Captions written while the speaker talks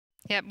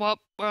Yeah, well,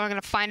 we're going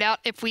to find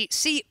out if we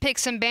see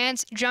picks and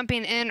bans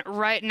jumping in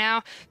right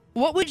now.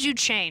 What would you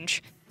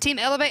change? Team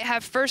Elevate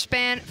have first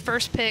ban,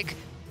 first pick.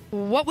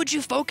 What would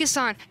you focus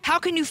on? How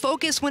can you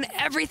focus when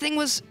everything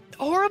was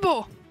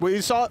horrible? We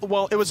saw,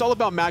 well, it was all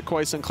about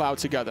Koiz and Cloud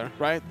together,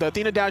 right? The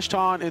Athena dashed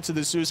on into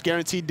the Zeus,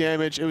 guaranteed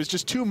damage. It was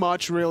just too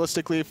much,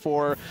 realistically,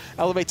 for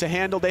Elevate to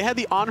handle. They had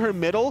the on her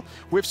middle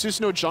with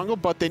Susanoo jungle,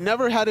 but they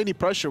never had any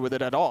pressure with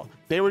it at all.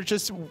 They were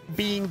just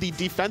being the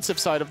defensive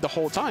side of the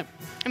whole time.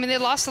 I mean, they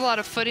lost a lot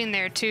of footing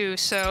there, too,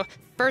 so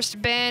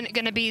first ban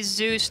going to be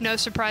Zeus, no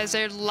surprise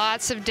there,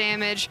 lots of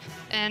damage,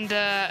 and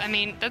I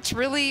mean, that's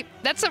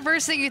the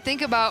first thing you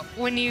think about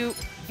when you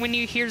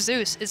hear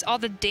Zeus, is all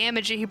the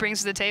damage that he brings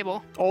to the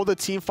table. All the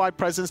team fight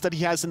presence that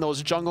he has in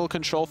those jungle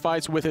control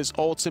fights with his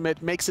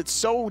ultimate makes it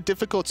so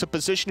difficult to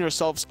position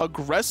yourselves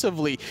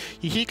aggressively.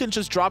 He can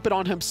just drop it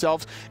on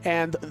himself,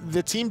 and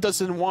the team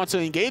doesn't want to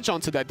engage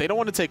onto that. They don't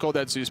want to take all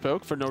that Zeus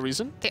poke for no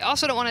reason. They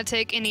also don't want to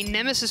take any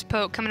Nemesis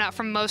poke coming out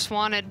from Most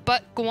Wanted,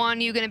 but Guan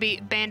Yu going to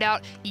be banned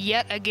out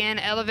yet again.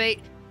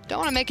 Elevate, don't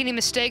want to make any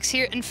mistakes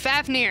here, and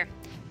Fafnir.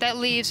 That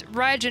leaves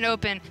Raijin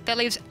open. That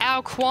leaves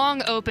Ao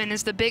Kuang open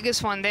is the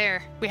biggest one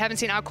there. We haven't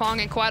seen Ao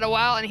Kuang in quite a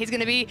while, and he's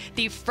going to be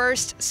the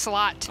first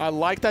slot. I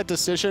like that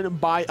decision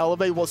by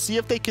Elevate. We'll see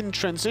if they can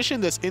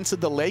transition this into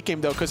the late game,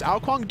 though, because Ao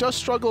Kuang does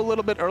struggle a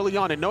little bit early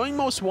on, and knowing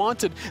Most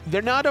Wanted,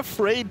 they're not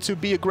afraid to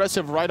be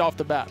aggressive right off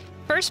the bat.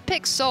 First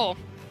pick Soul.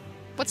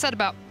 What's that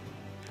about?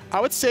 I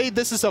would say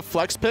this is a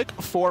flex pick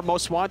for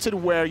Most Wanted,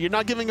 where you're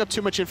not giving up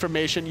too much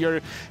information. You're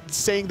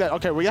saying that,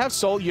 okay, we have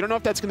Soul. You don't know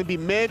if that's going to be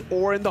mid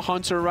or in the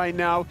Hunter right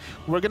now.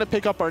 We're going to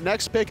pick up our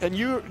next pick, and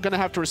you're going to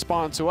have to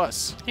respond to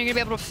us. You're going to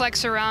be able to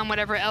flex around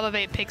whatever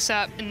Elevate picks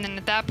up, and then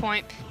at that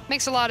point,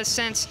 makes a lot of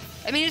sense.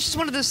 I mean, it's just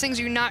one of those things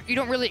you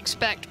don't really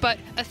expect, but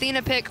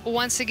Athena pick,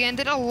 once again,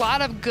 did a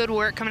lot of good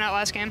work coming out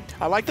last game.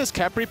 I like this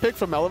Khepri pick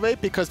from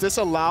Elevate because this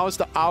allows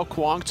the Ao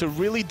Kuang to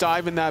really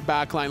dive in that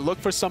backline, look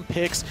for some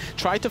picks,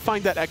 try to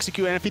find that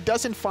execute, and if he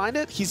doesn't find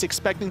it, he's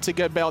expecting to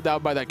get bailed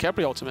out by that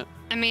Khepri ultimate.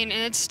 I mean,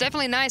 and it's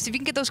definitely nice. If you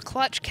can get those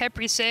clutch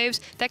Khepri saves,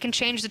 that can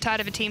change the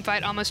tide of a team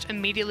fight almost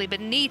immediately.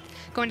 But Neith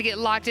going to get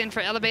locked in for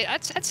Elevate.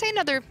 I'd say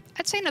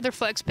another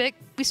flex pick.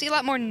 We see a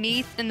lot more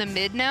Neith in the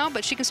mid now,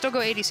 but she can still go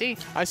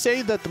ADC. I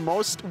say that the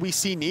most we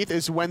see Neith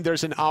is when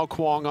there's an Ao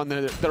Kuang on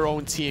their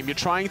own team. You're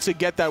trying to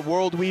get that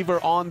World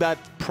Weaver on that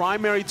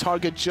primary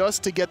target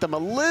just to get them a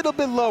little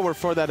bit lower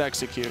for that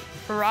execute.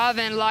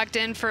 Ravana locked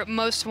in for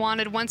Most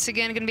Wanted. Once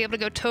again, going to be able to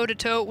go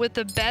toe-to-toe with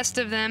the best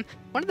of them.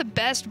 One of the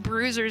best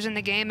bruisers in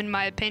the game, in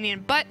my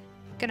opinion, but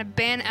going to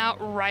ban out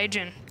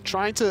Raijin.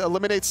 Trying to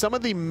eliminate some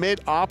of the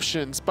mid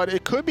options, but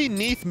it could be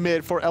Neith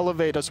mid for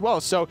Elevate as well.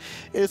 So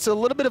it's a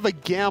little bit of a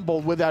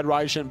gamble with that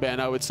Raijin ban,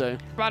 I would say.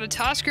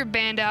 Ratatoskr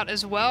banned out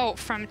as well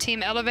from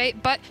Team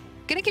Elevate, but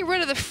going to get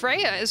rid of the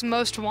Freya as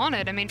Most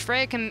Wanted. I mean,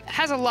 Freya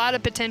has a lot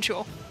of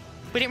potential.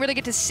 We didn't really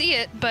get to see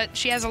it, but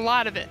she has a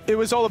lot of it. It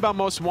was all about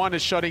Most Wanted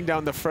shutting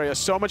down the Freya.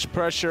 So much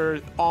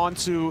pressure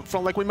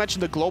from, like we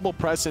mentioned, the global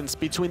presence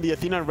between the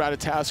Athena and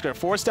Ratatoskr.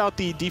 Forced out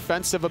the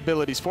defensive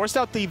abilities, forced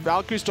out the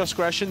Valkyrie's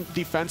discretion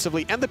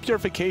defensively, and the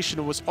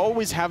Purification was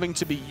always having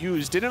to be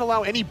used. Didn't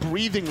allow any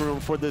breathing room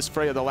for this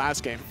Freya the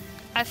last game.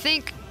 I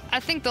think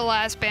the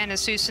last ban of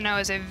Susanoo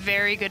is a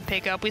very good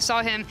pickup. We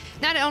saw him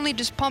not only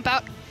just pump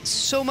out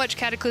so much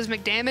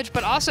cataclysmic damage,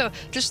 but also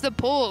just the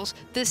pulls,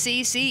 the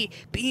CC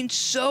being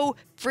so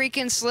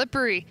freaking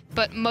slippery.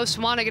 But Most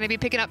Wanted going to be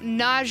picking up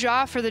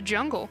Naja for the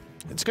jungle.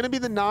 It's going to be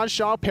the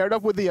Naja paired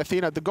up with the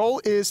Athena. The goal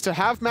is to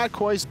have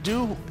Koiz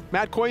do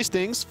Koiz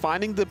things,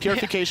 finding the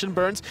Purification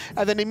burns,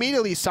 and then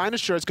immediately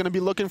xCynosurex is going to be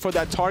looking for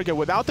that target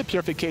without the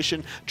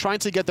Purification, trying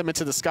to get them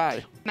into the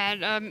sky.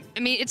 I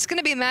mean, it's going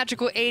to be a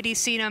magical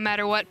ADC no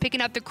matter what,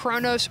 picking up the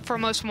Chronos for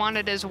Most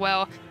Wanted as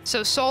well.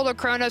 So Soul or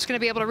Chronos going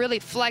to be able to really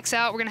flex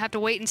out. We're going to have to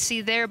wait and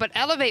see there, but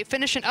Elevate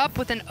finishing up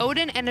with an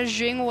Odin and a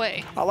Jing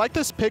Wei. I like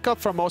this pickup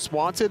from Most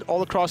Wanted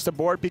all across the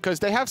board because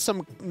they have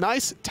some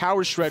nice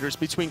tower shredders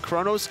between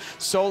Chronos,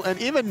 Soul, and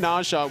even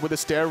Naja with a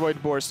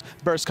steroid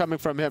burst coming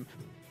from him.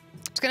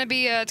 It's gonna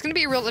be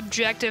a real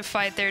objective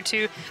fight there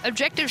too.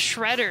 Objective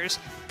shredders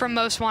from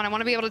Most Wanted. I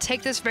want to be able to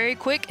take this very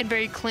quick and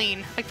very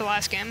clean, like the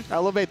last game.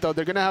 Elevate though,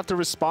 they're gonna have to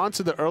respond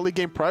to the early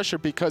game pressure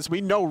because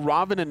we know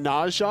Ravana and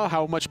Naja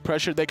how much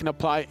pressure they can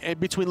apply in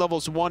between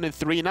levels 1 and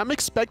 3, and I'm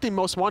expecting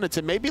Most Wanted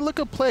to maybe look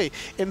a play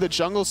in the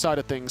jungle side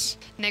of things.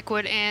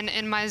 Niqued and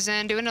in my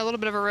Zen doing a little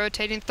bit of a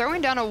rotating,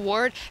 throwing down a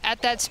ward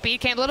at that speed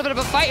camp. A little bit of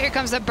a fight. Here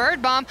comes the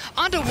bird bomb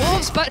onto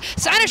Wolves, but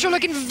xCynosurex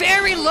looking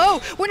very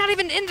low. We're not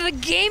even into the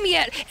game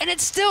yet, and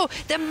it's still,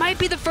 that might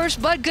be the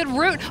first blood. Good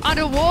root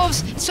onto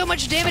Wolves. So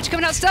much damage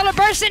coming out. Stellar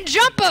burst and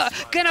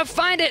Jumpahhh gonna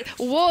find it.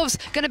 Wolves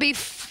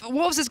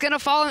is gonna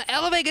fall, and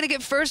Elevate gonna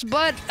get first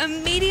blood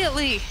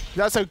immediately.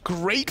 That's a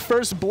great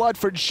first blood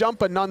for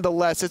Jumpahhh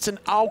nonetheless. It's an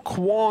Ao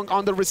Kuang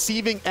on the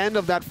receiving end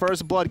of that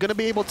first blood. Gonna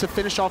be able to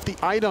finish off the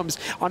items.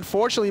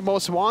 Unfortunately,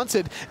 Most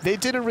Wanted, they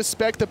didn't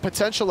respect the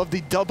potential of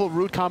the double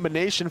root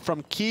combination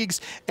from Keegs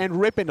and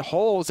Rippin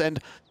holes,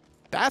 and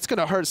that's going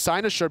to hurt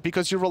xCynosurex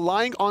because you're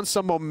relying on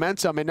some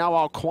momentum, and now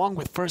Ao Kuang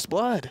with first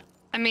blood.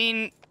 I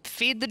mean,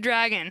 feed the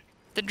dragon.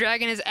 The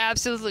dragon is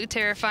absolutely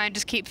terrifying.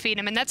 Just keep feeding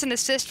him. And that's an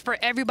assist for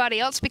everybody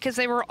else because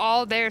they were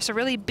all there. So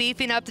really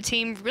beefing up the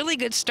team. Really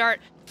good start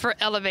for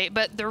Elevate.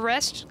 But the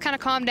rest kind of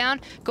calmed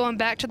down, going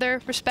back to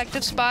their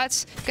respective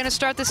spots. Going to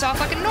start this off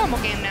like a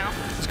normal game now.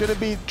 It's going to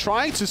be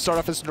trying to start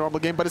off as a normal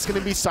game, but it's going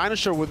to be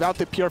xCynosure without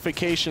the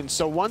purification.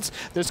 So once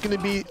there's going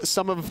to be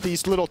some of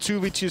these little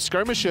 2v2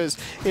 skirmishes,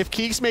 if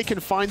KeegsMate can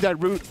find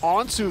that route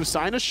onto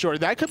xCynosure,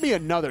 that could be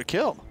another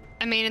kill.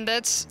 I mean, and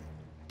that's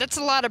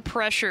a lot of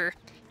pressure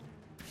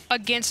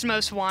against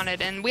Most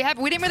Wanted, and we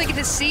didn't really get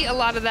to see a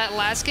lot of that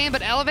last game,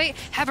 but Elevate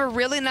have a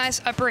really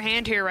nice upper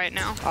hand here right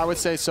now. I would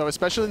say so,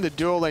 especially in the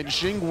duo lane.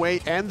 Jing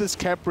and this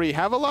Khepri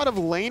have a lot of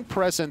lane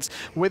presence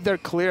with their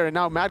clear, and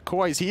now Matt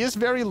Koiz, he is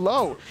very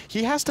low.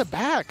 He has to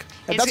back,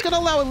 and that's going to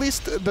allow at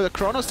least the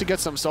Chronos to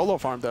get some solo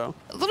farm, though.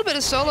 A little bit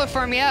of solo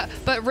farm, yeah,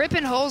 but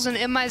Rippin holes and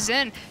In My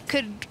Zen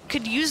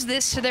could use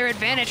this to their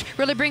advantage,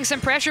 really bring some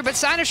pressure, but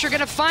xCynosurex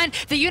going to find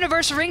the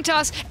universal ring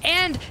toss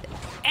and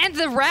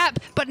the wrap,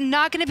 but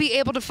not going to be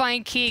able to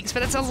find Keegs.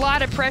 But that's a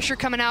lot of pressure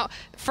coming out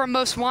from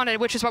Most Wanted,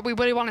 which is what we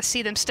really want to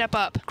see them step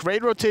up.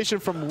 Great rotation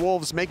from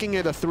Wolves, making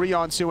it a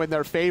 3-on-2 in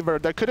their favor.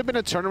 There could have been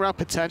a turnaround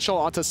potential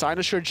onto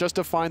xCynosurex just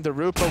to find the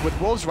route, but with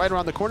Wolves right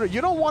around the corner,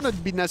 you don't want to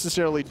be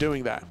necessarily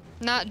doing that.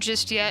 Not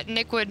just yet.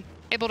 Niqued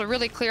able to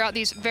really clear out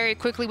these very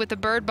quickly with the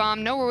bird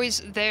bomb. No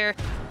worries there,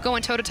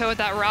 going toe-to-toe with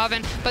that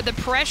Ravana. But the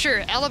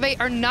pressure,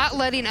 Elevate are not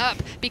letting up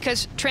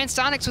because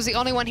Transonics was the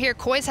only one here.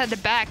 Koiz had to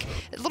back.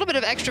 A little bit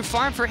of extra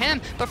farm for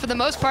him, but for the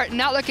most part,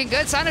 not looking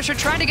good. xCynosurex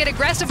trying to get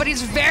aggressive, but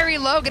he's very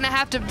low, gonna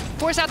have to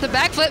force out the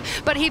backflip,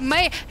 but he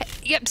may,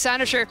 yep,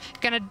 xCynosurex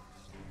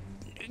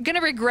gonna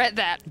regret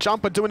that.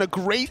 Jumpahhh doing a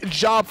great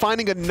job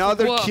finding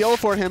another kill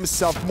for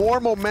himself.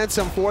 More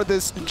momentum for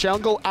this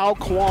jungle out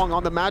Kuang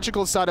on the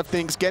magical side of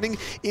things, getting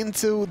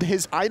into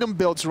his item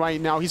builds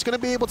right now. He's gonna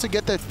be able to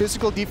get that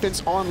physical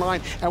defense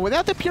online, and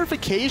without the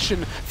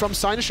purification from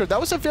xCynosurex, that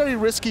was a very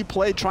risky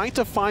play, trying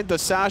to find the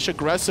sash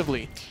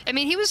aggressively. I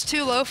mean, he was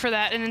too low for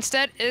that, and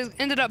instead it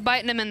ended up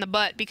biting him in the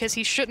butt because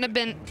he shouldn't have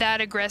been that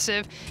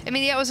aggressive. I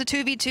mean, yeah, it was a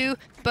 2v2,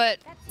 but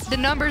the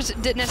numbers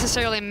didn't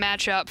necessarily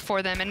match up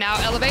for them, and now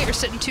Elevate are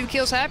sitting 2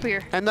 kills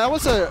happier. And that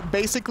was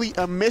basically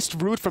a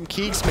missed route from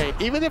KeegsMate.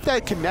 Even if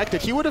that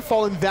connected, he would have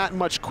fallen that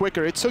much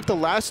quicker. It took the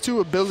last 2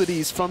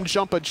 abilities from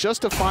Jumpahhh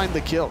just to find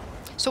the kill.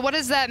 So what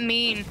does that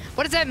mean?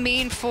 What does that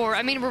mean for,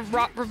 I mean,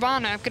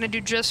 Ravana going to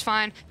do just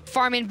fine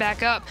farming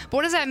back up, but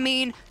what does that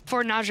mean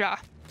for Najah?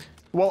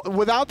 Well,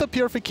 without the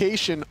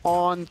purification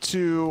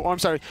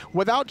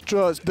without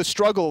the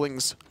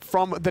strugglings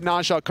from the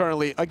Najah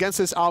currently against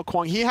this Al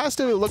Kuang, he has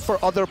to look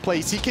for other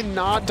plays. He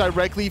cannot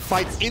directly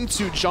fight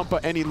into Jumpahhh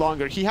any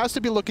longer. He has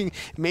to be looking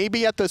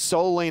maybe at the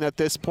soul lane at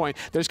this point.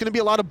 There's going to be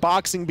a lot of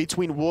boxing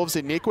between Wolves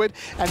and Niqued,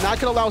 and that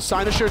could allow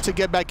xCynosurex to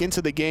get back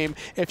into the game.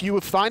 If you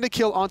find a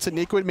kill onto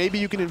Niqued, maybe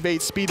you can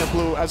invade speed and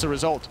blue as a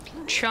result.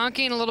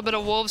 Chunking a little bit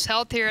of Wolves'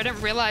 health here. I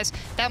didn't realize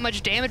that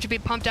much damage would be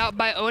pumped out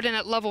by Odin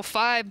at level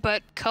 5,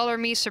 but color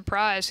me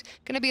surprised.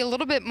 Going to be a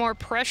little bit more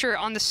pressure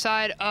on the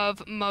side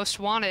of Most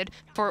Wanted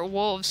for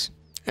Wolves.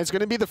 It's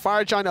going to be the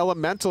Fire Giant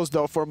Elementals,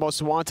 though, for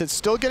Most Wanted.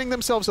 Still getting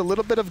themselves a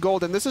little bit of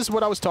gold, and this is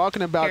what I was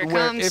talking about,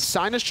 where if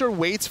xCynosurex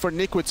waits for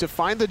Niqued to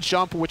find the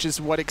jump, which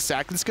is what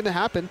exactly is going to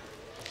happen.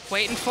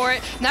 Waiting for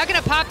it. Not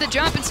going to pop the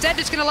jump. Instead,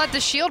 just going to let the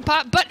shield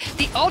pop. But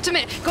the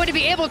ultimate going to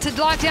be able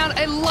to lock down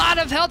a lot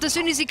of health. As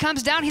soon as he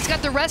comes down, he's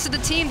got the rest of the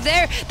team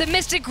there. The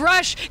Mystic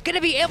Rush going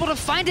to be able to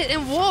find it.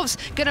 And Wolves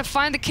going to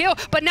find the kill.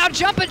 But now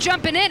Jumpahhh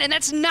jumping in. And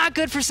that's not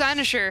good for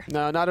xCynosurex.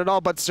 No, not at all.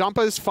 But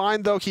Jumpahhh is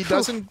fine, though. He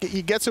doesn't.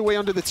 He gets away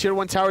under the tier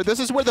 1 tower. This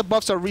is where the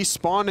buffs are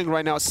respawning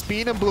right now.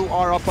 Speed and blue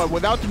are up. But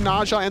without the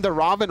Najah and the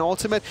Ravana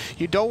ultimate,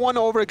 you don't want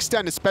to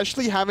overextend,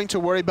 especially having to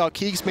worry about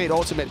KeegsMate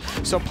ultimate.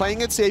 So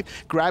playing it safe,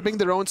 grabbing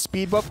their own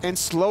speed buff, and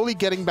slowly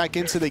getting back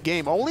into the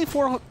game. Only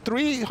for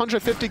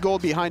 350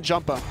 gold behind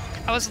Jumpahhh.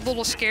 I was a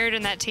little scared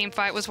in that team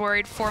fight, was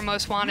worried for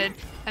Most Wanted.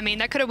 I mean,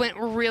 that could have went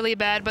really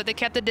bad, but they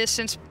kept the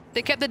distance.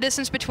 They kept the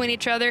distance between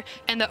each other,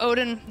 and the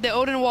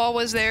Odin wall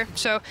was there,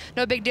 so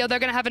no big deal. They're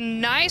going to have a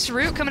nice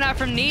route coming out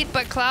from Neith,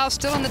 but Clow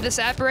still in the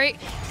disapparate,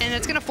 and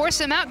it's going to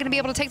force him out, going to be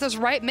able to take those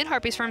right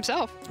mid-harpies for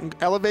himself.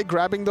 Elevate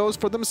grabbing those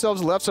for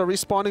themselves. Lefts are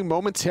respawning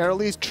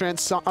momentarily.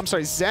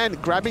 Zen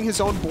grabbing his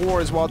own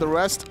boars, while the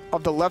rest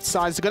of the left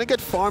side is going to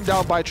get farmed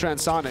out by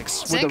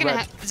Transonics. Zen going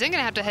to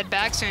have to head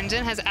back soon.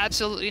 Zen has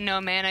absolutely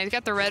no mana. He's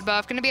got the red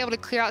buff, going to be able to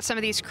clear out some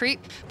of these creep,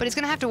 but he's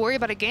going to have to worry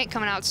about a gank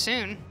coming out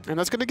soon. And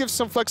that's going to give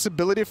some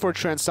flexibility for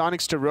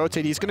Transonics to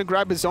rotate. He's going to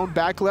grab his own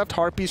back left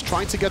Harpies,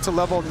 trying to get to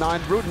level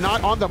 9. Root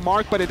not on the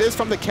mark, but it is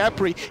from the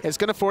Khepri. It's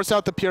going to force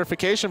out the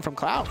purification from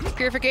Cloud.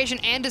 Purification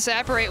and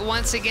disapparate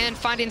once again,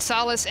 finding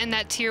solace in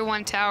that tier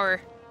 1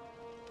 tower.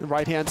 The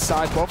right-hand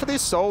side, both of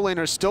these soul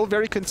laners still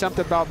very contempt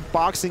about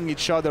boxing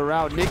each other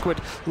out. Niqued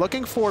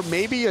looking for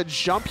maybe a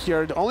jump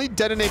here, only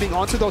detonating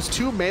onto those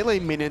 2 melee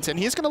minions, and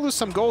he's going to lose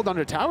some gold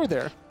under tower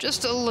there.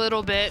 Just a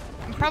little bit.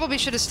 Probably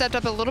should have stepped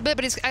up a little bit,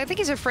 but I think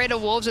he's afraid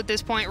of wolves at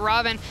this point.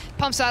 Ravana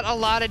pumps out a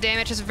lot of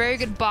damage, has very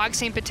good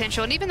boxing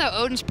potential, and even though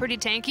Odin's pretty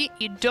tanky,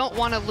 you don't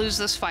want to lose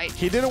this fight.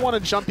 He didn't want to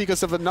jump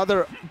because of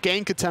another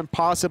gank attempt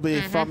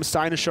possibly from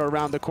xCynosurex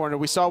around the corner.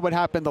 We saw what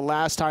happened the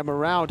last time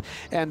around,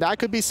 and that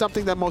could be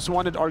something that Most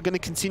Wanted are going to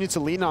continue to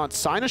lean on.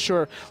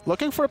 xCynosurex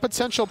looking for a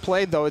potential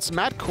play, though. It's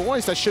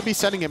Koiz that should be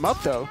setting him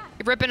up, though.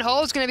 Rippin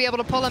is going to be able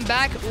to pull him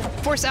back,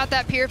 force out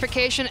that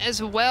purification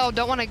as well.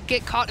 Don't want to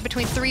get caught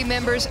between 3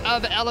 members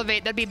of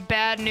Elevate. That'd be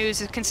bad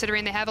news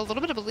considering they have a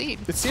little bit of a lead.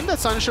 It seemed that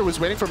xCynosurex was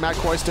waiting for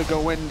Koiz to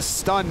go in,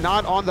 stun,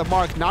 not on the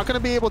mark, not going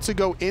to be able to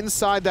go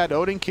inside that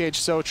Odin cage,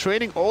 so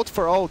trading ult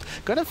for ult.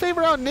 Going to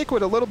favor out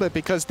Niqued a little bit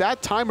because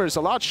that timer is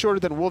a lot shorter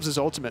than Wolves'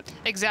 ultimate.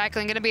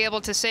 Exactly, and going to be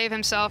able to save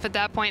himself at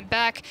that point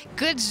back.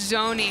 Good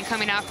zoning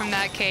coming out from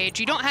that cage.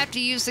 You don't have to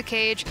use the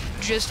cage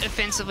just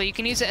offensively. You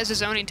can use it as a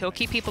zoning tool,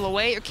 keep people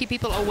away or keep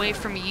people away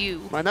from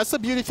you. And that's the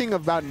beauty thing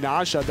about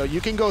Naja, though.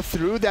 You can go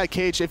through that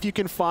cage if you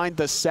can find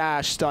the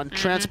sash stun,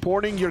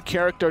 transporting your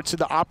character to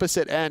the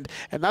opposite end,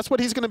 and that's what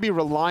he's going to be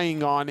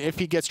relying on if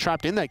he gets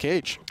trapped in that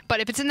cage. But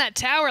if it's in that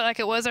tower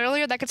like it was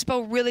earlier, that could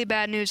spell really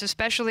bad news,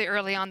 especially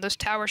early on. Those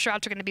tower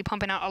shots are going to be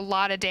pumping out a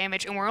lot of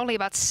damage, and we're only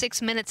about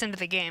 6 minutes into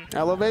the game.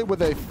 Elevate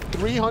with a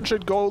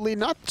 300 gold lead,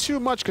 not too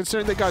much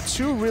considering they got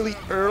 2 really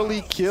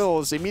early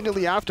kills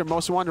immediately after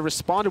Most Wanted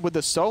responded with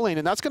the soul lane,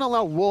 and that's going to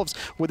allow Wolves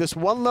with this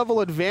 1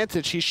 level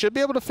advantage. He should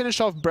be able to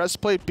finish off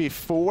Breastplate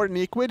before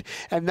Niqued,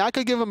 and that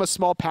could give him a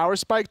small power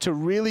spike to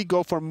really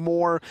go for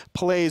more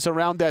plays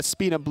around that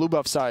speed and blue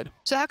buff side.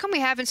 So how come we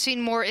haven't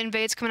seen more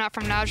invades coming out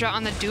from Naja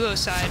on the duo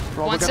side?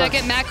 Well, 1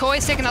 second,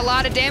 Koiz taking a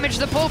lot of damage.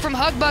 The pull from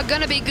Hugbug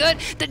gonna be good.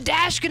 The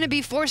dash gonna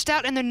be forced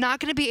out, and they're not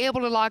gonna be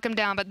able to lock him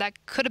down, but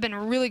that could have been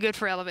really good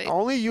for Elevate.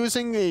 Only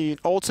using the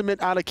ultimate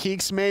out of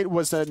KeegsMate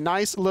was a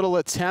nice little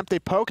attempt. They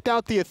poked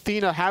out the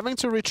Athena, having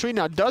to retreat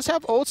now. Does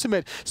have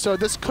ultimate, so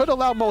this could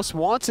allow Most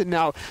Wanted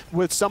now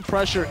with some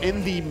pressure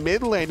in the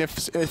mid lane. If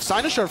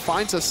xCynosurex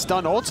finds a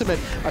stun ultimate,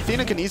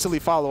 Athena can easily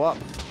follow up.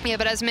 Yeah,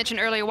 but as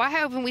mentioned earlier, why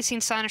haven't we seen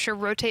xCynosurex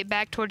rotate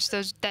back towards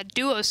that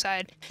duo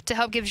side to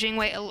help give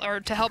Jingwei, or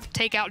to help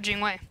take out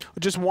Jingwei?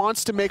 Just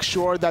wants to make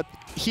sure that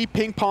he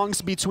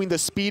ping-pongs between the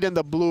speed and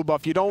the blue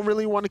buff. You don't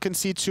really want to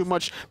concede too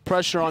much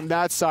pressure on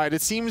that side.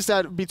 It seems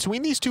that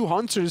between these 2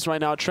 hunters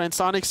right now,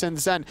 Transonics and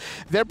Zen,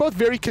 they're both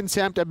very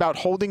content about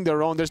holding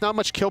their own. There's not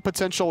much kill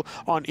potential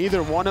on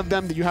either one of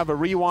them. You have a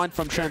rewind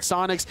from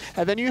Transonics,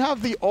 and then you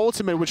have the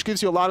ultimate, which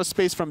gives you a lot of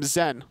space from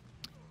Zen.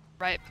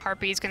 Right,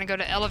 Harpy's going to go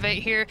to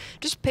Elevate here,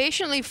 just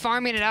patiently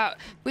farming it out.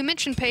 We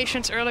mentioned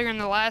patience earlier in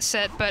the last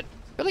set, but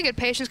really good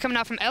patience coming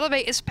out from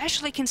Elevate,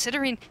 especially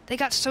considering they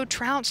got so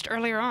trounced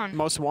earlier on.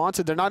 Most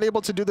Wanted, they're not able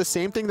to do the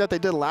same thing that they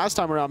did last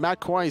time around.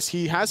 Koiz,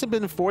 he hasn't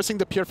been forcing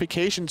the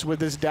purifications with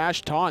his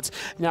dash taunts.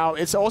 Now,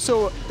 it's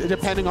also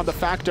depending on the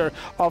factor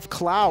of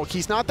Clow.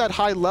 He's not that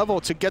high level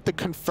to get the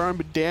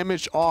confirmed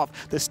damage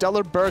off. The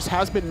Stellar Burst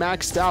has been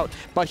maxed out,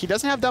 but he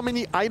doesn't have that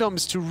many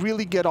items to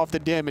really get off the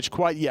damage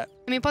quite yet.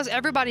 I mean, plus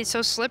everybody's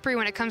so slippery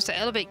when it comes to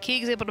Elevate.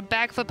 Keeg's able to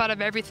backflip out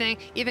of everything.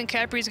 Even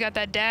Khepri's got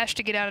that dash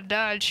to get out of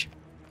dodge.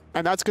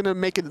 And that's going to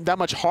make it that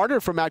much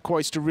harder for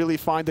Koiz to really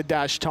find the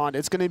dash taunt.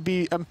 It's going to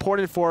be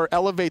important for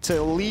Elevate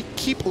to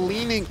keep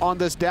leaning on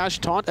this dash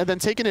taunt and then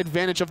taking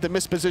advantage of the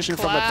misposition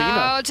from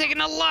Athena. Taking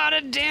a lot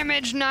of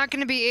damage, not going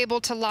to be able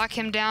to lock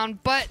him down,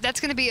 but that's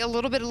going to be a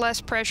little bit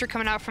less pressure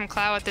coming out from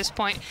Clow at this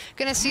point.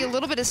 Going to see a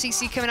little bit of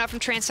CC coming out from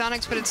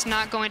Transonics, but it's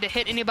not going to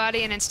hit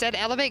anybody, and instead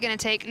Elevate going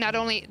to take not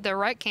only the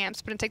right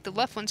camps, but going to take the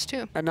left ones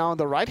too. And now on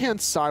the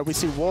right-hand side, we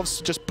see Wolves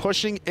just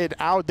pushing it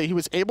out. He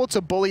was able to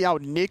bully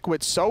out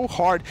Niqued so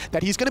hard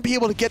that he's going to be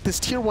able to get this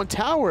tier 1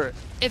 tower.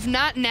 If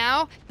not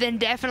now, then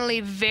definitely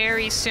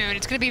very soon.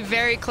 It's going to be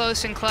very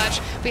close and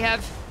clutch. We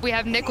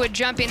have Niqued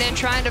jumping in,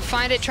 trying to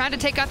find it, trying to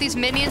take out these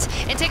minions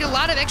and take a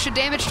lot of extra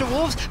damage to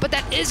Wolves, but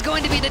that is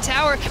going to be the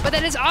tower, but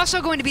that is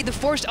also going to be the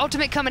forced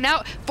ultimate coming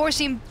out,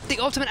 forcing the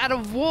ultimate out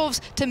of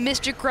Wolves to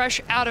Mystic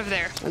Rush out of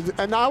there.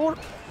 And I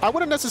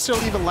wouldn't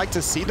necessarily even like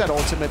to see that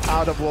ultimate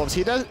out of Wolves.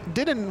 He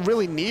didn't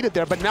really need it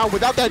there, but now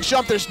without that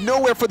jump, there's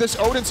nowhere for this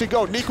Odin to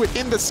go. Niqued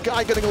in the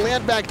sky, going to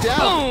land back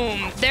down.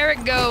 Boom! There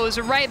it goes,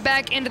 right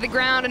back into the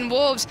ground, and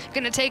Wolves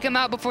going to take him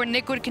out before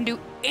Niqued can do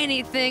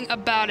anything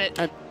about it.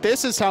 And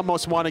this is how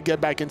Most Want to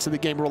get back into the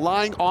game,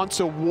 relying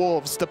onto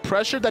Wolves. The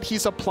pressure that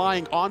he's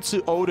applying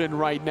onto Odin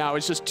right now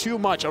is just too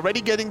much.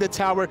 Already getting the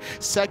tower,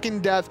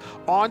 second death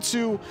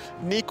onto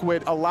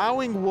Niqued,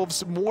 allowing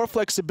Wolves more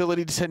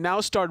flexibility to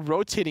now start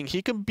rotating.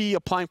 He can be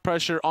applying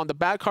pressure on the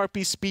back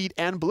Harpy, speed,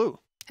 and blue.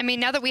 I mean,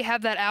 now that we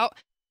have that out,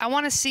 I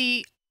want to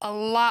see a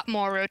lot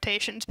more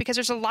rotations because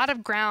there's a lot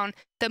of ground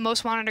that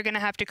Most Wanted are going to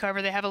have to cover.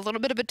 They have a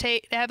little bit of a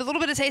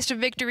taste of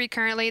victory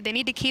currently. They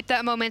need to keep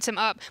that momentum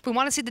up. We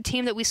want to see the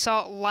team that we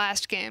saw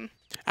last game.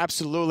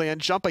 Absolutely,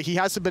 and Jumpahhh, he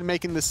hasn't been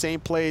making the same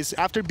plays.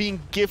 After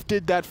being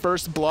gifted that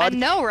first blood, I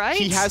know, right?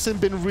 He hasn't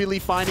been really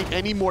finding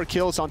any more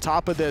kills on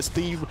top of this.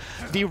 The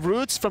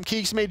roots from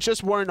KeegsMate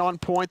just weren't on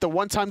point. The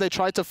one time they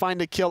tried to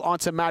find a kill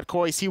onto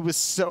Koiz, he was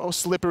so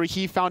slippery,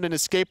 he found an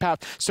escape path.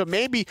 So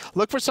maybe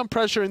look for some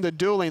pressure in the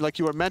duel lane, like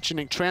you were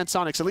mentioning,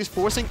 Transonics, at least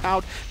forcing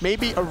out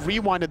maybe a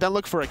rewind and then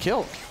look for a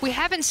kill. We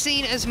haven't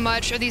seen as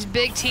much of these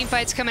big team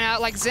fights coming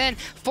out, like Zen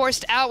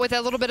forced out with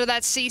a little bit of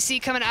that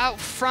CC coming out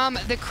from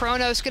the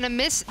Chronos. Gonna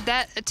miss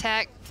that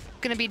attack.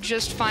 Gonna be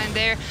just fine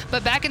there,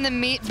 but back in the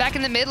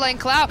mid lane,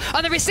 Clow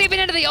on the receiving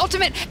end of the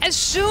ultimate. As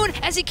soon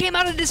as he came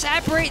out of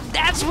disapparate,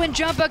 that's when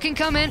Jumpahhh can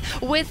come in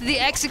with the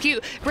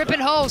execute. Rippin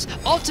holes,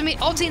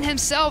 ulting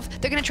himself.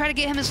 They're gonna try to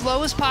get him as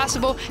low as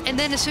possible, and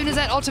then as soon as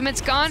that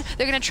ultimate's gone,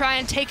 they're gonna try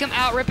and take him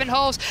out. Rippin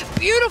holes,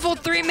 beautiful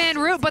 3-man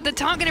route, but the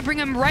taunt gonna bring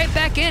him right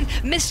back in.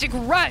 Mystic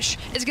Rush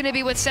is gonna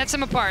be what sets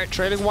him apart.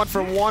 Trading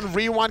 1-for-1,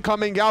 rewind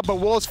coming out, but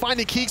Wolves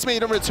finding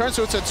KeegsMate in return,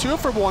 so it's a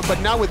 2-for-1.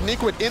 But now with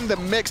Niqued in the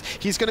mix,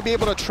 he's gonna be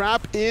able to trap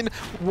in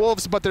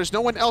Wolves, but there's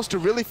no one else to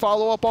really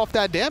follow up off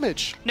that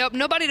damage. Nope,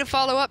 nobody to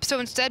follow up,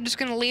 so instead just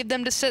gonna leave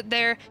them to sit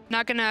there,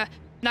 not gonna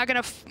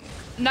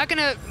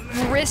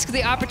risk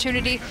the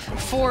opportunity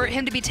for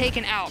him to be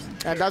taken out.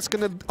 And that's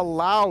gonna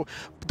allow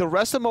the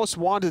rest of Most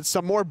Wanted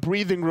some more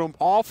breathing room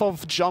off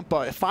of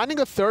Jumpahhh. Finding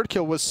a third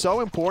kill was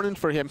so important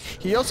for him.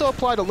 He also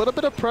applied a little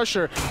bit of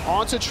pressure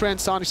onto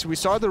Transonics. We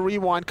saw the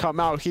rewind come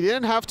out. He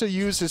didn't have to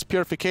use his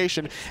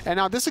purification. And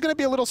now this is going to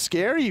be a little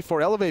scary for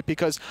Elevate,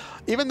 because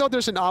even though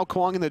there's an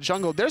Kuang in the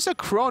jungle, there's a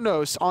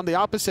Chronos on the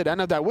opposite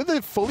end of that with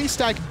a fully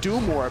stacked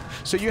Doom Orb.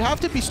 So you have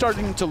to be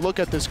starting to look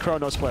at this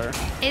Chronos player.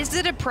 Is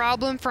it a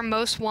problem for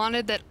Most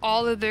Wanted that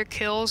all of their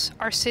kills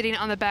are sitting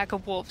on the back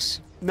of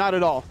Wolves? Not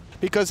at all.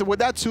 Because with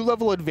that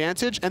 2-level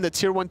advantage and the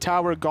tier 1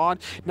 tower gone,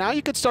 now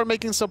you could start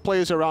making some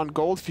plays around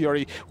Gold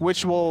Fury,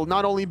 which will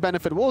not only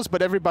benefit Wolves,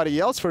 but everybody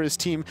else for his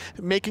team,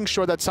 making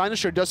sure that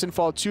xCynosurex doesn't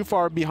fall too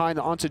far behind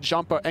onto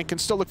Jumpahhh and can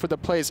still look for the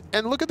plays.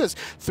 And look at this,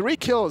 3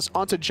 kills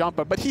onto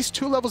Jumpahhh, but he's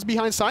 2 levels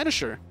behind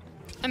xCynosurex.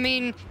 I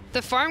mean,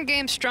 the farm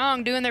game's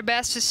strong, doing their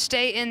best to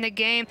stay in the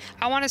game.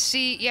 I want to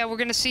see, yeah, we're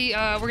gonna see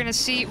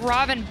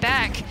Ravana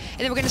back, and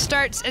then we're gonna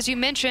start, as you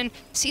mentioned,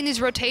 seeing these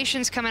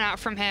rotations coming out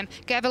from him.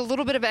 Gonna have a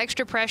little bit of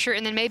extra pressure,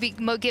 and then maybe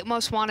get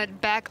Most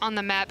Wanted back on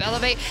the map.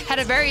 Elevate had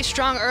a very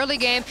strong early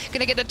game.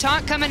 Gonna get the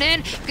taunt coming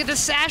in, get the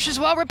sash as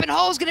well. Rippin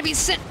holes gonna be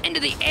sent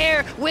into the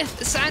air with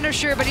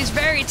xCynosurex, but he's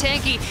very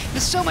tanky.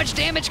 There's so much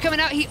damage coming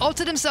out. He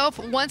ulted himself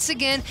once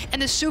again,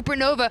 and the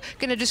Supernova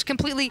gonna just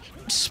completely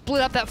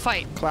split up that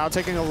fight. Cloud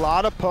taking a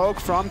lot of poke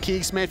from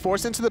KeegsMate,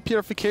 forced into the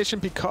purification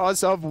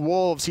because of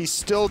Wolves. He's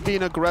still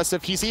being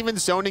aggressive. He's even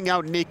zoning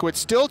out Niqued,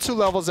 still 2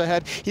 levels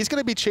ahead. He's going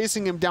to be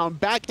chasing him down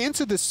back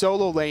into the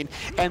solo lane,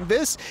 and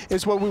this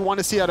is what we want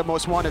to see out of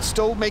Most Wanted,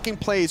 still making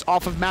plays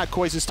off of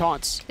Koiz's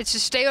taunts. It's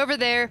just stay over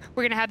there.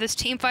 We're going to have this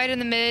team fight in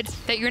the mid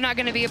that you're not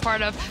going to be a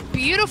part of.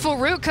 Beautiful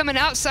route coming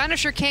out.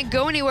 xCynosurex can't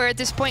go anywhere at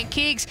this point.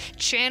 Keegs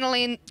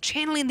channeling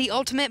the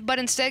ultimate, but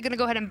instead going to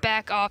go ahead and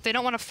back off. They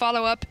don't want to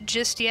follow up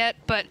just yet,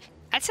 but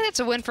I'd say that's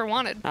a win for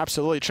Wanted.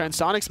 Absolutely.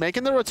 Transonics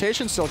making the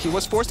rotation still. He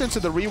was forced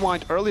into the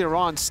rewind earlier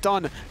on.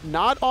 Stun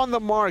not on the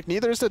mark.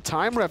 Neither is the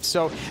time ref.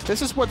 So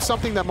this is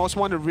something that Most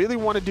Wanted really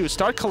want to do.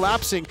 Start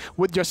collapsing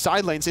with your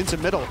side lanes into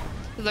middle.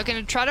 Looking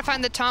to try to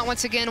find the taunt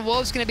once again.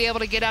 Wolves going to be able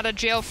to get out of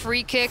jail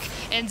free kick.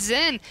 And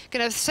Zen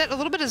going to set a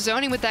little bit of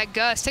zoning with that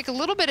Gust. Take a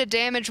little bit of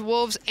damage,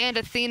 Wolves and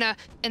Athena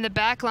in the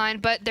back line,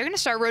 but they're going to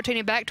start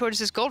rotating back towards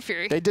this Gold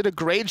Fury. They did a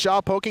great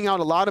job poking out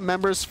a lot of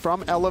members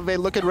from Elevate.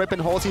 Look at Rippin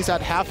holes. He's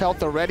at half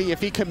health already.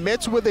 If he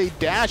commits with a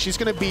dash, he's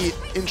going to be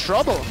in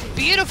trouble.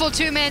 Beautiful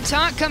 2-man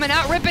taunt coming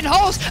out. Rippin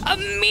holes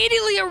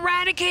immediately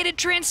eradicated.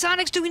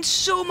 Transonics doing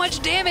so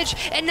much damage.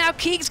 And now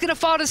Keegs going to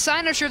fall to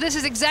xCynosurex. This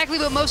is exactly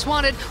what Most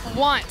Wanted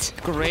want.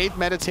 Great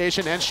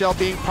meditation and shell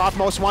being popped.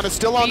 Most Wanted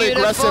still on the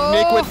aggressive.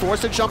 Niqued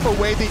forced to jump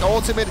away. The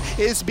ultimate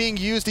is being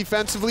used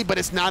defensively, but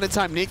it's not in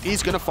time.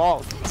 He's going to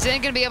fall.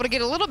 Zen going to be able to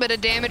get a little bit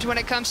of damage when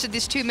it comes to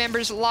these 2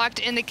 members locked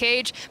in the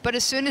cage, but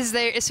as soon as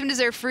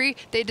they're free,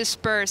 they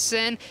disperse.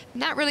 Zen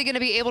not really going to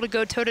be able to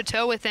go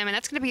toe-to-toe with them, and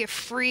that's going to be a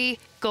free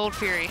Gold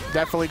Fury.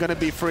 Definitely going to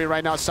be free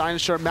right now.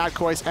 xCynosurex,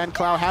 Koiz, and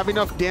Clow have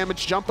enough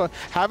damage. Jumpahhh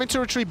having to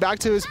retreat back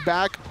to his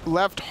back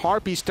left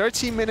Harpies.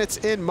 13 minutes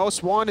in,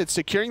 Most Wanted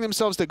securing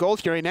themselves the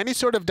Gold Fury, and any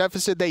sort of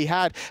deficit they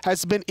had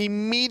has been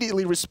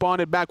immediately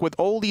responded back with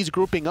all these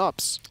grouping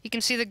ups. You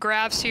can see the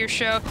graphs here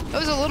show it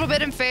was a little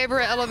bit in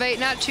favor of Elevate,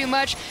 not too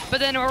much, but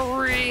then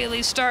we're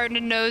really starting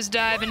to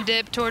nosedive and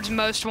dip towards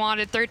Most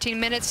Wanted. 13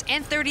 minutes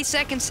and 30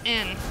 seconds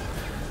in.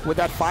 With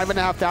that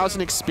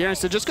 5,500 experience,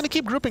 they're just going to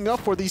keep grouping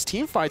up for these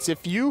team fights.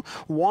 If you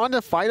want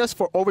to fight us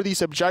for over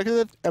these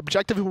objective,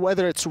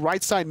 whether it's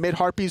right side mid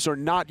Harpies or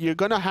not, you're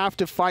going to have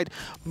to fight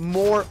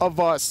more of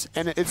us.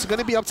 And it's going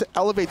to be up to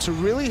Elevate to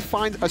really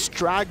find a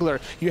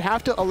straggler. You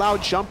have to allow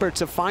Jumpahhh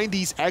to find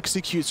these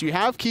executes. You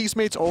have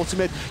KeegsMate's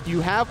ultimate.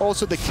 You have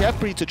also the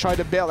Khepri to try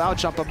to bail out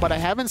Jumpahhh, but I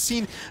haven't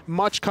seen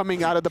much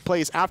coming out of the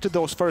plays after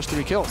those first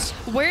 3 kills.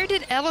 Where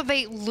did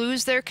Elevate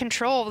lose their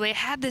control? They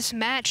had this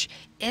match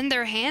in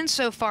their hands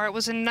so far. It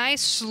was a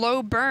nice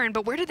slow burn,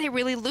 but where did they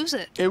really lose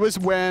it? It was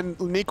when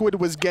Niqued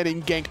was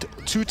getting ganked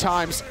 2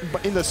 times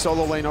in the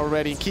solo lane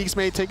already.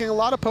 KeegsMate taking a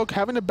lot of poke,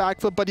 having a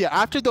backflip, but yeah,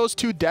 after those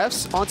 2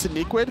 deaths onto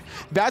Niqued,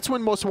 that's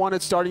when Most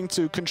Wanted starting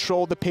to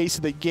control the pace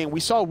of the game. We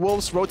saw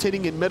Wolves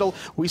rotating in middle.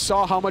 We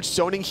saw how much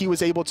zoning he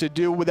was able to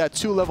do with that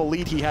 2-level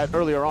lead he had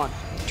earlier on.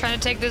 Trying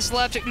to take this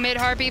left mid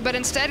Harpy, but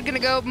instead going to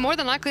go more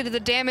than likely to the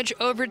damage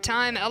over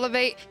time.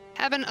 Elevate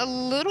having a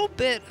little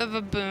bit of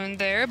a boon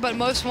there, but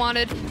Most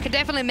Wanted could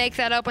definitely make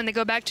that up when they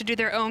go back to do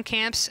their own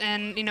camps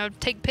and, you know,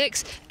 take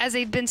picks, as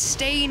they've been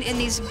staying in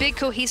these big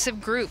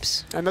cohesive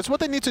groups. And that's what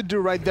they need to do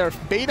right there.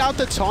 Bait out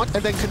the taunt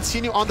and then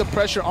continue on the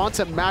pressure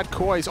onto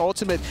Koiz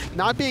ultimate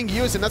not being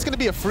used, and that's going to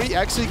be a free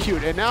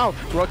execute. And now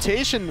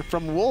rotation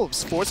from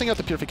Wolves, forcing out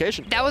the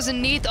purification. That was a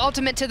Neith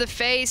ultimate to the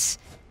face.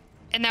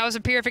 And that was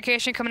a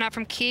purification coming out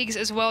from Keegs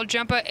as well.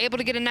 Jumpahhh able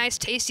to get a nice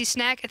tasty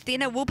snack.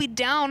 Athena will be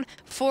down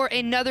for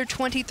another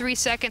 23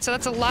 seconds, so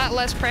that's a lot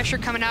less pressure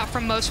coming out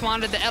from Most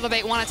Wanted that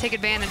Elevate want to take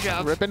advantage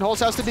of. Rippin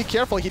has to be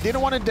careful. He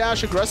didn't want to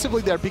dash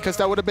aggressively there because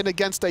that would have been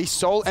against a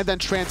soul, and then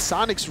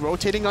Transonics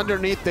rotating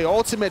underneath. The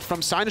ultimate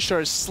from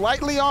xCynosurex is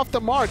slightly off the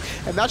mark,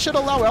 and that should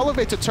allow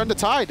Elevate to turn the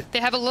tide.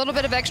 They have a little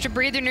bit of extra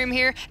breathing room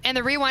here, and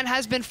the rewind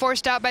has been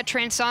forced out by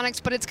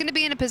Transonics, but it's going to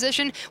be in a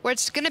position where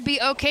it's going to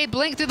be okay.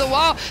 Blink through the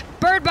wall.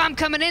 Bird Bomb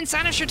coming in.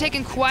 xCynosurex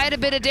taking quite a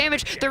bit of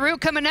damage. The root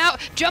coming out.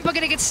 Jumpahhh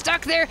gonna get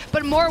stuck there,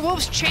 but more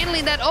Wolves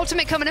channeling that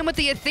ultimate coming in with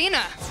the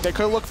Athena. They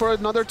could look for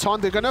another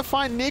taunt. They're gonna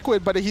find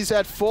Niqued, but he's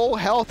at full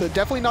health. They're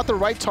definitely not the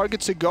right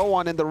target to go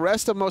on, and the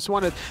rest of Most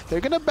Wanted, they're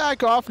gonna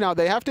back off now.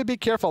 They have to be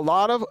careful. A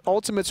lot of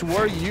ultimates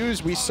were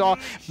used. We saw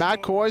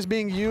Koiz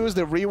being used.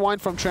 The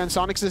rewind from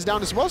Transonics is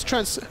down, as well as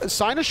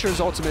xCynosure's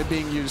ultimate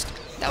being used.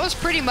 That was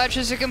pretty much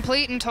just a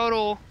complete and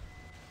total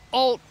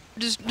ult.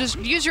 Just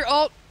use your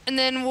ult, and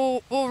then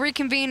we'll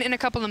reconvene in a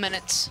couple of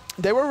minutes.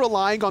 They were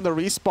relying on the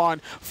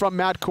respawn from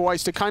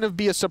Koiz to kind of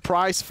be a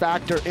surprise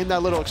factor in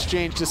that little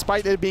exchange,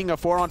 despite it being a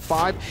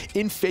 4-on-5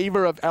 in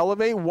favor of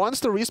Elevate. Once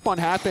the respawn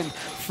happened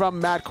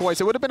from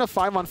Koiz, it would have been a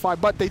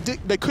 5-on-5, but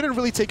they couldn't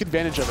really take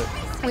advantage of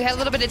it. We had a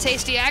little bit of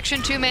tasty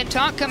action, 2-man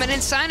taunt coming in.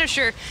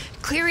 xCynosurex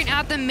clearing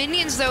out the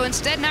minions though,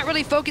 instead not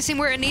really focusing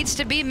where it needs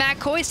to be.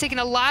 Koiz taking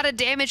a lot of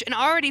damage and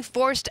already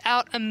forced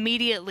out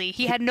immediately.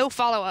 He had no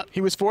follow-up.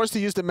 He was forced to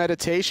use the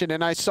meditation,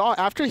 and I saw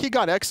after he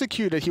got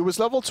executed, he was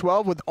level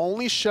 12 with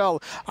only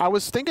shell. I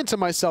was thinking to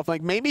myself,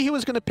 like, maybe he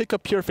was going to pick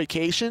up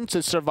purification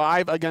to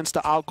survive against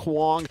the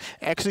Kuang.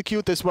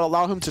 Execute this will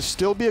allow him to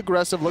still be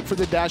aggressive, look for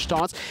the dash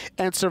taunts,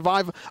 and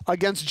survive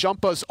against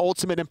Jumpahh's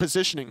ultimate and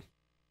positioning.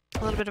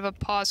 A little bit of a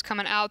pause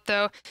coming out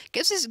though.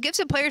 Gives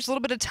the players a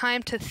little bit of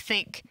time to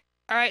think.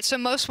 All right, so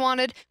Most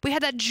Wanted, we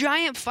had that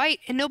giant fight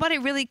and nobody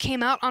really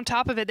came out on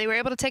top of it. They were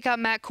able to take out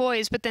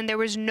Koiz, but then there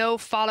was no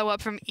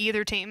follow-up from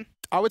either team.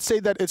 I would say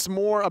that it's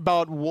more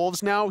about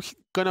Wolves now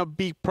gonna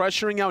be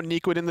pressuring out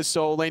Niqued in the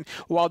solo lane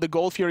while the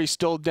Gold Fury is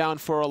still down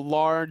for a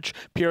large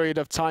period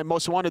of time.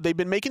 Most Wanted, they've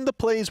been making the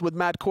plays with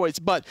Koiz,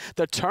 but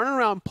the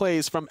turnaround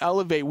plays from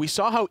Elevate, we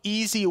saw how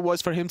easy it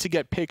was for him to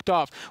get picked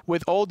off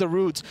with all the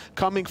roots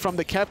coming from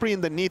the Khepri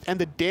and the Neith and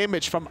the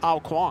damage from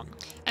Kuang.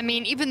 I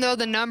mean, even though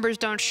the numbers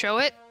don't show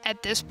it,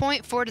 at this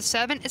point,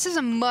 4-7, this is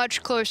a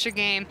much closer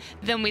game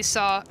than we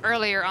saw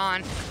earlier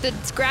on. The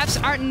graphs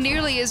aren't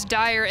nearly as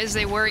dire as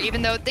they were,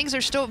 even though things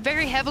are still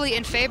very heavily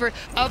in favor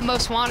of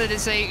Most Wanted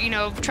as they, you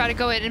know, try to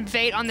go and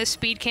invade on this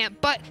speed camp,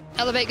 but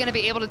Elevate going to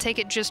be able to take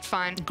it just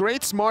fine.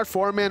 Great smart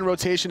 4-man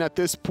rotation at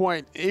this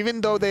point.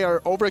 Even though they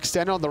are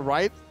overextended on the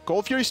right,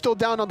 Gold Fury's still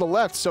down on the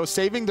left, so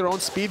saving their own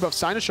speed, but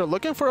xCynosurex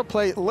looking for a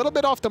play a little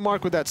bit off the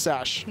mark with that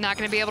sash. Not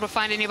going to be able to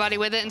find anybody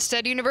with it.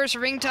 Instead, Universe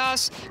Ring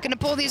Toss going to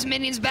pull these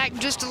minions back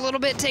just a little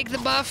bit, take the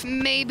buff,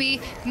 maybe.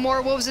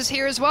 More Wolves is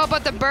here as well,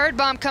 but the Bird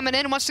Bomb coming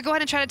in wants to go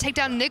ahead and try to take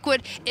down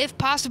Niqued if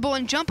possible,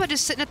 and Jumpahhh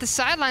just sitting at the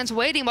sidelines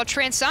waiting while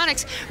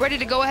Transonics ready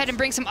to go ahead and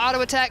bring some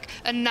auto attack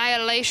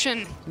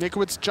annihilation.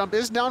 Niqued's jump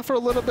is down for a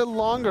little bit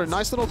longer.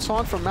 Nice little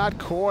taunt from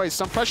Koiz.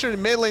 Some pressure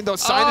in mid lane though.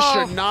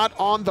 xCynosurex not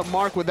on the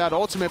mark with that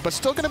ultimate, but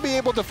still going to be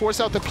able to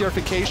force out the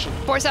purification.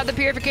 Force out the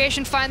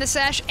purification, find the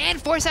sash,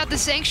 and force out the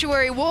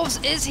sanctuary. Wolves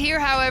is here,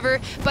 however,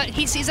 but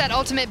he sees that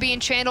ultimate being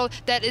channeled.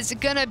 That is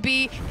gonna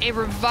be a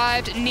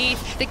revived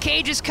Neith. The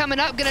cage is coming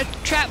up, gonna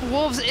trap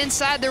Wolves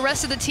inside. The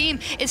rest of the team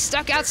is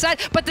stuck outside,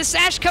 but the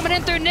sash coming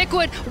in through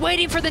Niqued,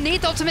 waiting for the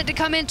Neith ultimate to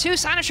come in too.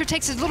 xCynosurex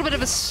takes a little bit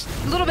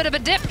of a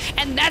dip,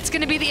 and that's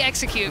gonna be the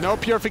execute. No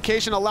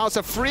purification allows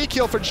a free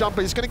kill for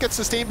Jumpahhh. He's gonna get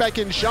sustained back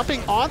in,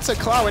 jumping onto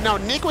Clow, and now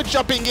Niqued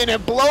jumping in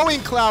and blowing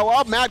Clow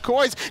up.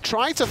 Koiz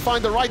trying to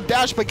find the right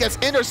dash, but gets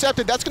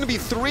intercepted. That's going to be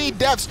 3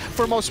 deaths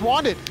for Most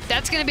Wanted.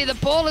 That's going to be the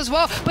pull as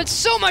well, but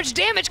so much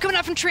damage coming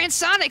out from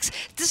Transonics.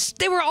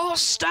 They were all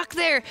stuck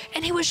there,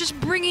 and he was just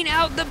bringing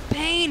out the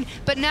pain.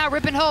 But now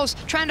Rippin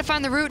trying to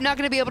find the root, not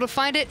going to be able to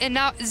find it, and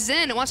now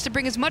Zen wants to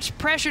bring as much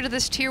pressure to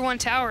this tier 1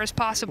 tower as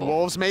possible.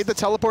 Wolves made the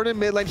teleport in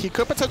mid lane. He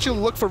could potentially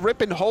look for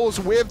Rippin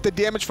with the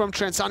damage from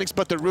Transonics,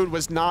 but the root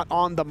was not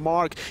on the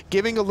mark,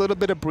 giving a little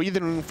bit of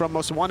breathing room from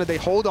Most Wanted. They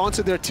hold on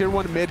to their tier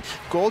 1 mid.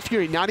 Gold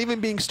Fury not even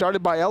game being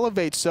started by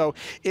Elevate, so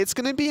it's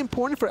going to be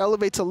important for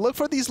Elevate to look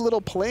for these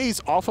little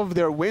plays off of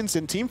their wins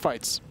in team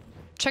fights.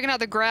 Checking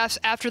out the graphs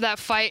after that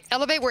fight,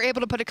 Elevate were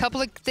able to put a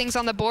couple of things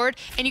on the board,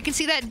 and you can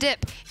see that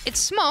dip. It's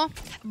small,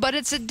 but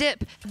it's a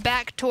dip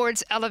back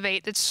towards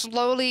Elevate. It's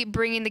slowly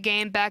bringing the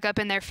game back up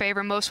in their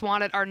favor. Most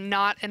Wanted are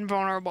not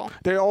invulnerable.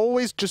 They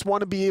always just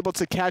want to be able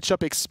to catch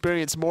up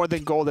experience more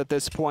than gold at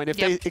this point. If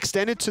they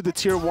extended to the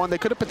tier 1, they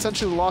could have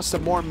potentially lost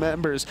some more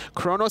members.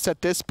 Chronos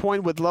at this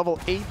point with level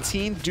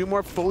 18,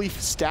 Dumor fully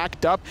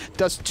stacked up,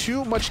 does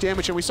too much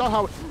damage, and we saw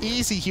how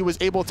easy he was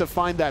able to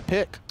find that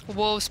pick.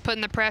 Wolves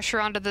putting the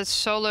pressure onto the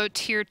solo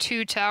tier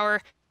 2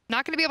 tower.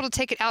 Not going to be able to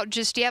take it out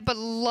just yet, but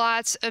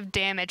lots of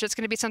damage. It's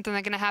going to be something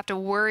they're going to have to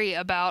worry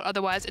about.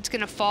 Otherwise, it's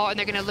going to fall, and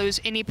they're going to lose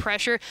any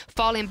pressure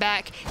falling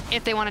back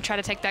if they want to try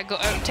to take that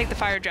take the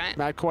Fire Giant.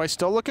 Koiz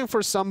still looking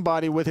for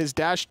somebody with his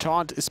dash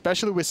taunt,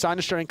 especially with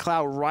xCynosurex and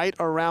Cloud right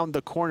around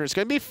the corner. It's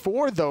going to be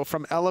 4, though,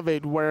 from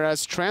Elevate,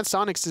 whereas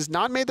Transonics has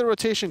not made the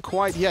rotation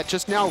quite yet,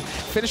 just now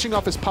finishing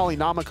off his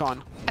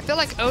Polynomicon. I feel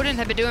like Odin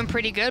had been doing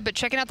pretty good, but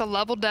checking out the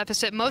level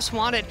deficit, Most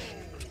Wanted,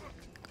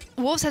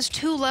 Wolves has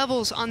 2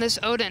 levels on this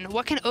Odin.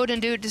 What can Odin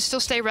do to still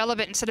stay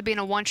relevant instead of being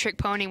a one-trick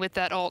pony with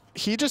that ult?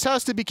 He just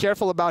has to be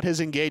careful about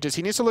his engages.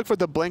 He needs to look for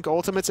the blink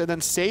ultimates and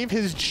then save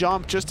his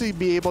jump just to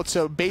be able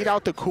to bait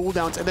out the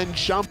cooldowns and then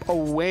jump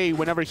away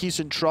whenever he's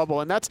in trouble.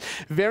 And that's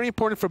very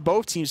important for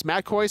both teams.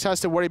 Koiz has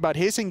to worry about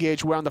his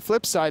engage, where on the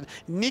flip side,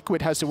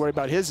 Niqued has to worry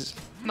about his.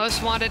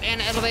 Most Wanted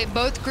and Elevate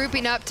both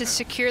grouping up to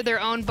secure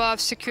their own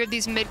buffs, secure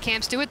these mid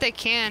camps, do what they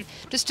can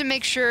just to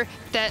make sure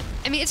that,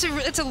 I mean,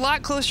 it's a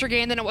lot closer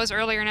game than it was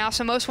earlier now,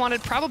 so Most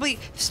Wanted probably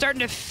starting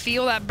to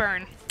feel that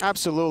burn.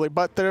 Absolutely,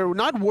 but they're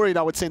not worried,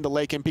 I would say, in the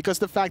late game because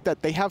the fact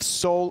that they have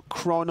Sol,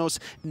 Chronos,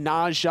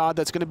 Naja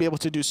that's going to be able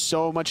to do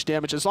so much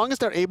damage. As long as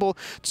they're able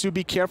to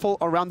be careful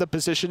around the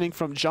positioning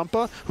from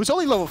Jumpahhh, who's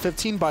only level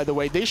 15, by the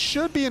way, they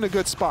should be in a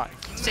good spot.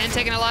 Sten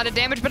taking a lot of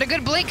damage, but a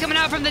good blink coming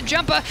out from the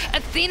Jumpahhh.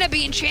 Athena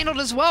being channeled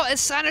as well as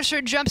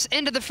xCynosurex jumps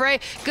into the fray.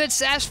 Good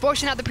sash,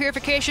 forcing out the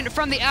purification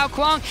from the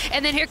Kuang.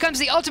 And then here comes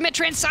the ultimate.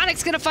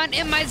 Transonics going to find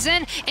in my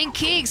Zen, and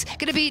Keegs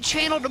going to be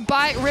channeled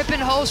by Rippin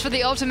holes for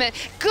the ultimate.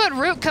 Good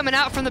root coming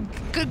out from the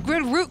good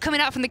root coming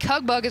out from the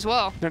Cug as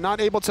well. They're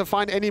not able to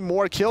find any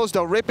more kills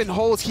though. Rippin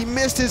holes, he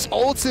missed his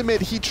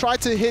ultimate. He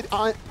tried to hit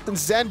on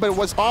Zen, but it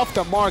was off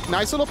the mark.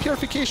 Nice little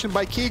purification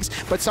by Keegs,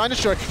 but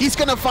xCynosurex, he's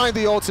going to find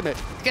the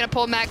ultimate. Gonna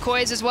pull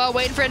Koiz as well,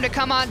 waiting for him to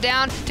come on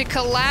down to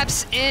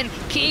collapse in.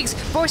 Keegs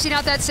forcing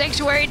out that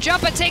Sanctuary.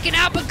 Jumpahhh taken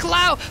out, but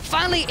Clow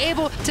finally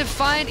able to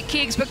find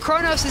Keegs, but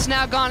Chronos is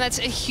now gone. That's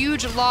a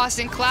huge loss,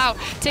 in Clow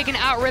taking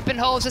out Rippin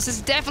holes. This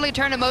is definitely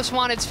turned to Most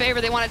Wanted's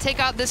favor. They want to take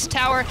out this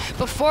tower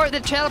before the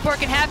teleport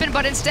can happen,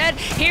 but instead,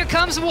 here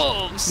comes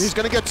Wolves. He's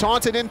gonna get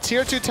taunted in.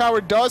 Tier 2 tower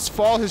does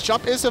fall. His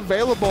jump is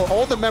available.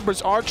 All the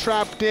members are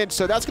trapped in,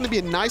 so that's gonna be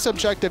a nice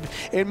objective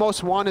in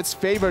Most Wanted's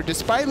favor.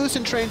 Despite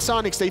losing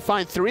Transonics, they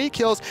find 3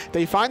 kills.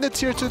 They find the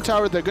tier 2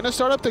 tower. They're going to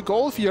start up the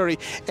Gold Fury,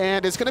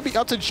 and it's going to be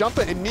up to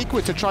Jumpahhh and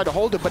Niqued to try to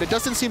hold it, but it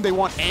doesn't seem they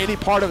want any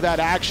part of that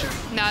action.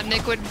 Nah,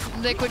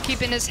 Niqued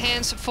keeping his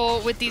hands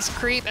full with these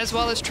creep, as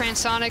well as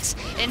Transonics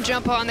and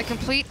Jumpahhh on the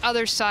complete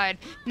other side.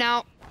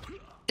 Now,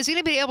 is he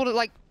going to be able to,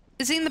 like,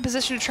 is he in the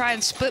position to try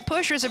and split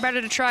push, or is it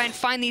better to try and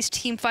find these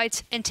team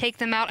fights and take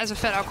them out as a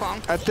fed out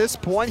Kuang? At this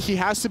point, he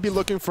has to be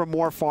looking for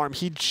more farm.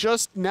 He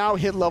just now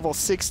hit level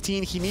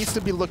 16. He needs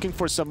to be looking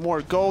for some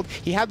more gold.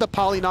 He had the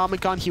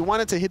Polynomicon. He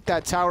wanted to hit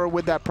that tower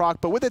with that proc,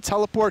 but with a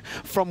teleport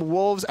from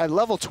Wolves at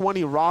level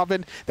 20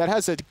 Ravana, that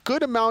has a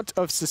good amount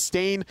of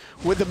sustain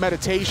with the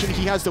meditation.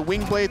 He has the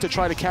Wing Blade to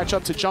try to catch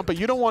up to Jumpahhh.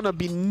 You don't want to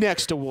be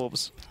next to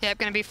Wolves. Yep,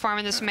 going to be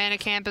farming this mana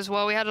camp as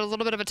well. We had a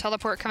little bit of a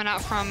teleport coming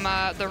out from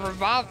the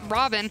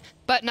Ravana,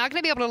 but not going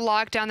to be able to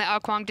lock down the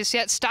Kuang just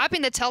yet.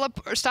 Stopping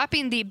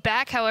the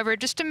back, however,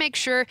 just to make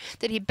sure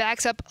that he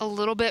backs up a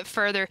little bit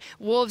further.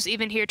 Wolves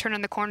even here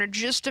turning the corner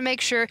just to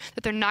make sure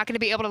that they're not going to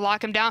be able to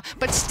lock him down,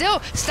 but still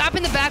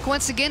stopping the back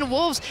once again.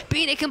 Wolves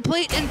being a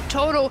complete and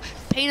total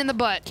pain in the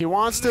butt. He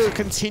wants to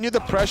continue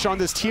the pressure on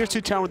this tier 2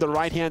 tower on the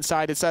right-hand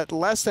side. It's at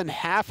less than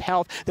half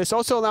health. This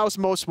also allows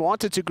Most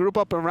Wanted to group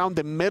up around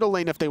the middle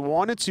lane if they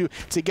wanted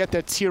to get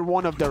that tier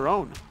 1 of their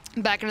own.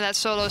 Back into that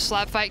solo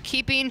slap fight,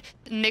 keeping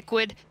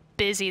Niqued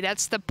busy.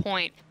 That's the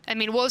point. I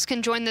mean, Wolves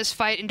can join this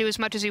fight and do as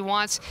much as he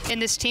wants in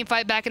this team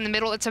fight back in the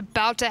middle. It's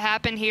about to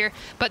happen here,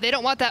 but they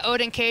don't want that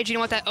Odin cage. You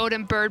don't want that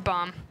Odin bird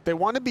bomb. They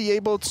want to be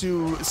able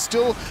to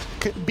still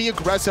be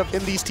aggressive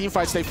in these team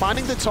fights. They're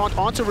finding the taunt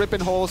onto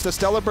Rippin holes, the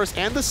Stellar Burst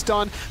and the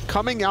stun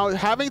coming out,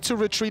 having to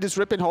retreat his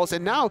Rippin holes,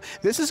 and now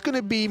this is going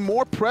to be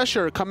more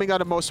pressure coming out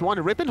of Most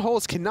Wanted. Rippin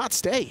holes cannot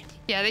stay.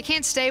 Yeah, they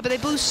can't stay, but they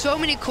blew so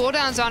many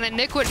cooldowns on it.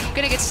 Niqued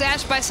going to get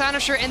sashed by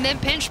xCynosurex and then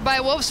pinched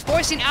by Wolves,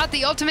 forcing out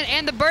the ultimate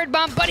and the bird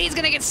bomb, but he's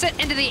going to get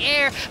sent into the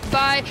air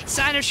by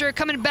xCynosurex,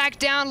 coming back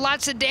down,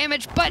 lots of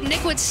damage, but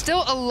Niqued's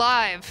still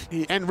alive.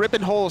 And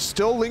Rippin holes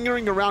still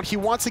lingering around. He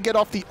wants to get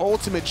off the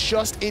ultimate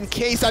just in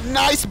case. A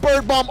nice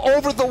bird bomb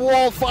over the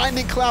wall,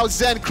 finding Cloud.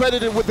 Zen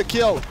credited with the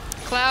kill.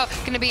 Clow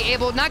not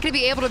gonna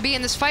be able to be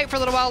in this fight for a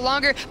little while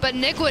longer, but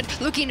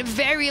Niqued looking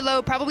very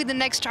low, probably the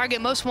next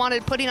target most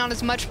wanted, putting on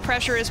as much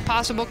pressure as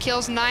possible.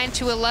 Kills 9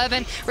 to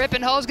 11.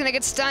 Rippin is gonna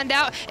get stunned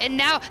out, and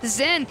now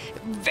Zen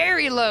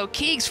very low.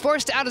 Keegs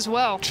forced out as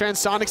well.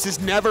 Transonics is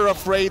never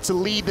afraid to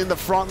lead in the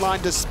front line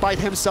despite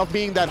himself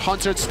being that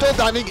hunter. Still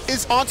diving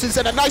is onto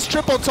Zen. A nice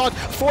triple taunt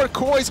for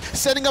Koiz,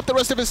 setting up the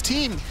rest of his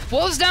team.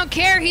 Wolves don't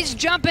care. He's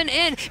jumping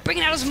in,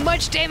 bringing out as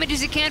much damage as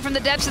he can from the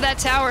depths of that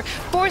tower,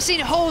 forcing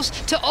Holes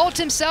to ult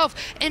himself.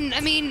 And I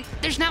mean,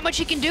 there's not much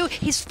he can do.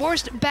 He's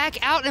forced back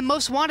out, and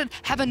Most Wanted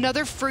have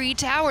another free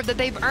tower that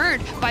they've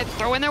earned by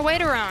throwing their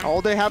weight around.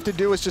 All they have to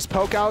do is just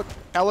poke out,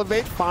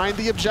 elevate, find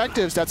the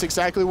objectives. That's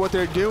exactly what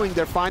they're doing.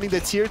 They're finding the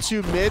tier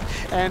 2 mid,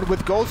 and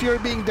with Gold Fury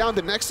being down,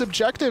 the next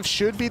objective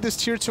should be this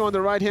tier 2 on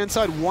the right-hand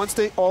side once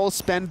they all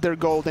spend their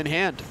gold in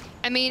hand.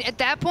 I mean, at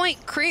that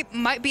point, Creep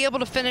might be able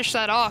to finish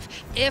that off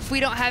if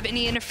we don't have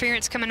any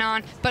interference coming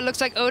on. But it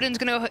looks like Odin's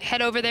going to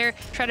head over there,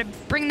 try to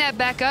bring that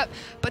back up.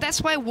 But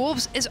that's why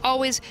Wolves is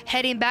always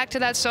heading back to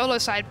that solo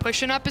side,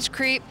 pushing up his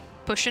Creep,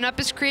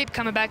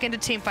 coming back into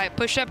team fight.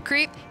 Push up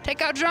Creep,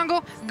 take out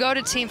jungle, go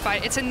to team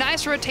fight. It's a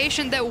nice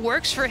rotation that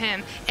works for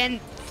him, and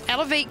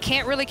Elevate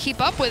can't really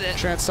keep up with it.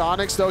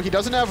 Transonics, though, he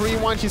doesn't have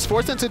rewind. He's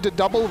forced into the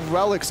double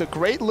relics. A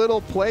great little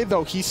play,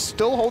 though. He's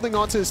still holding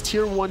on to his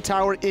tier 1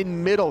 tower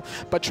in middle,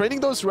 but trading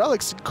those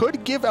relics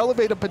could give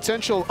Elevate a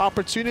potential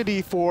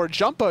opportunity for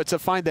Jumpahhh to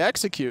find the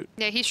execute.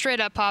 Yeah, he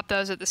straight up popped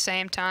those at the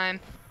same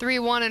time. 3,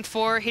 1, and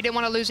 4. He didn't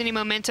want to lose any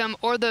momentum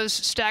or those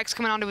stacks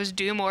coming onto his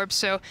Doom Orb,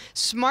 so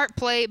smart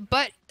play,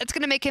 but it's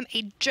going to make him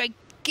a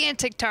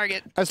gigantic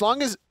target. As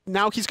long as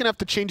now he's going to have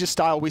to change his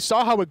style. We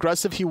saw how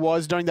aggressive he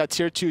was during that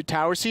tier 2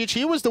 tower siege.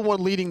 He was the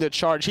one leading the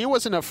charge. He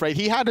wasn't afraid.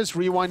 He had his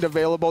rewind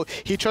available.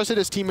 He trusted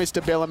his teammates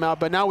to bail him out,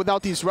 but now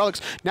without these relics,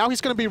 now he's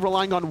going to be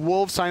relying on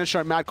Wolves, xCynosurex,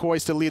 and Matt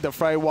Koiz to lead the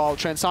fray while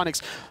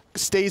Transonics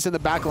stays in the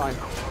back line.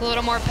 A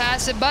little more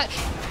passive, but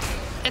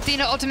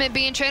Athena ultimate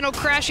being channeled,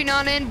 crashing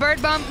on in.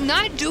 Bird Bomb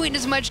not doing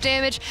as much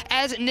damage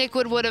as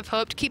Niqued would have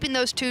hoped, keeping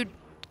those two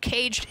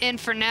caged in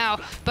for now,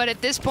 but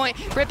at this point,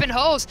 Rippin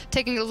Holes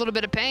taking a little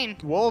bit of pain.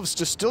 Wolves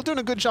just still doing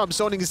a good job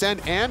zoning Zen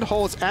and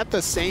Holes at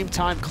the same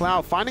time.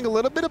 Clow finding a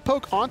little bit of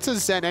poke onto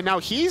Zen, and now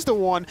he's the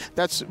one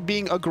that's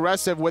being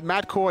aggressive with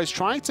Matt Koiz,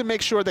 trying to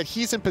make sure that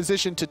he's in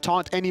position to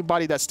taunt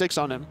anybody that sticks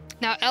on him.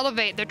 Now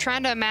Elevate, they're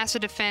trying to amass a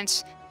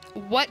defense.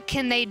 What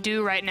can they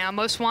do right now?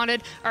 Most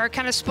Wanted are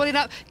kind of splitting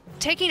up,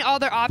 taking all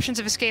their options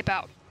of escape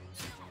out.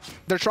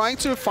 They're trying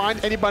to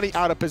find anybody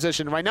out of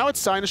position. Right now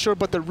it's xCynosurex,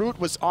 but the route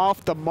was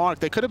off the mark.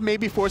 They could have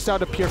maybe forced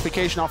out a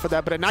purification off of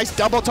that, but a nice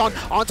double taunt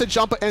onto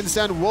Jumpahhh and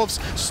Zen. Wolves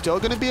still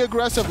going to be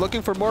aggressive,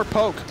 looking for more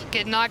poke.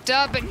 Get knocked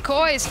up, and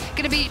Koiz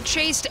going to be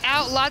chased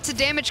out. Lots of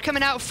damage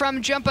coming out from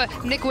Jumpahhh,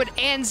 Niqued,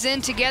 and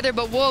Zen together,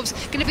 but Wolves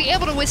going to be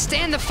able to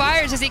withstand the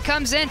fires as he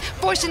comes in,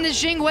 forcing the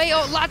Jing way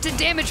out. Lots of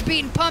damage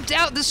being pumped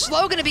out. The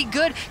slow going to be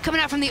good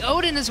coming out from the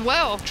Odin as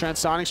well.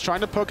 Transonics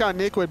trying to poke out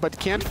Niqued, but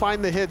can't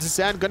find the hits.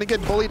 Zen going to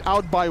get bullied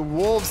out by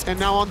Wolves, and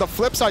now on the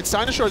flip side,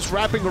 xCynosurex is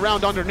wrapping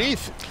around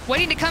underneath.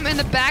 Waiting to come in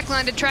the back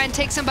line to try and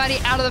take somebody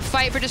out of the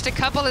fight for just a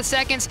couple of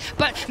seconds,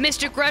 but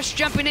Mystic Rush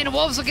jumping in,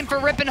 Wolves looking for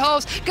Rippin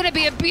Holes, gonna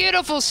be a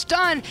beautiful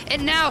stun,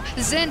 and now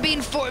Zen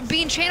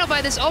being channeled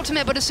by this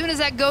ultimate, but as soon as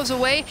that goes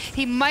away,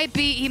 he might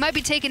be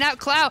taking out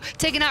Clow,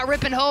 taking out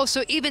Rippin Holes,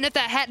 so even if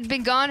that hadn't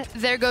been gone,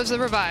 there goes the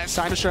revive.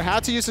 xCynosurex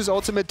had to use his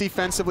ultimate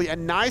defensively. A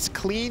nice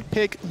clean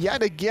pick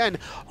yet again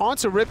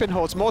onto Rippin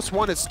Holes. Most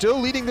Wanted still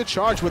leading the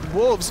charge with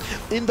Wolves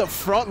in the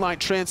front line.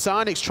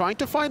 Transonics trying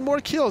to find more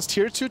kills.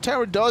 Tier 2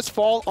 tower does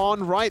fall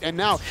on right, and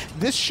now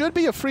this should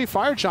be a free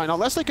fire giant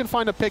unless they can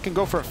find a pick and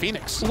go for a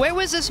Phoenix. Where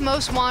was this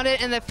Most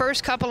Wanted in the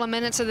first couple of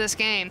minutes of this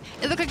game?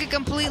 It looked like a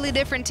completely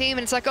different team,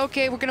 and it's like,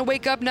 okay, we're gonna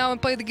wake up now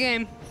and play the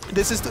game.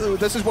 This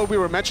is what we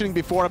were mentioning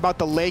before about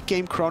the late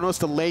game Chronos,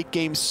 the late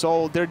game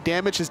Soul. Their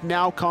damage has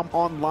now come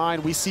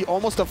online. We see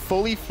almost a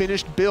fully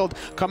finished build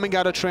coming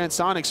out of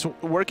Transonics,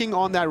 working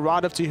on that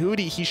Rod of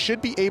Tahuti. He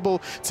should be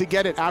able to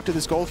get it after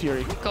this Gold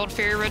Fury. Gold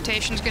Fury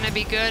rotation is going to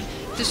be good.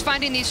 Just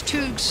finding these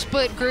two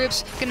split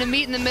groups, going to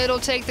meet in the middle,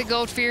 take the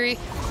Gold Fury.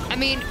 I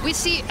mean, we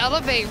see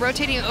Elevate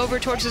rotating over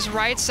towards his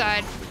right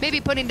side,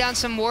 maybe putting down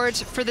some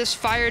wards for this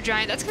Fire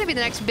Giant. That's going to be the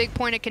next big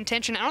point of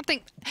contention. I don't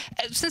think,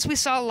 since we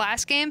saw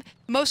last game,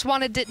 Most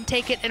Wanted didn't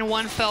take it in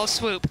one fell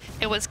swoop.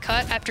 It was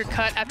cut after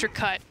cut after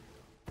cut.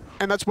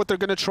 And that's what they're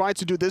going to try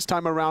to do this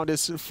time around,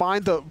 is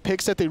find the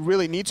picks that they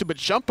really need to. But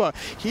Jumpahhh,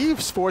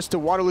 he's forced to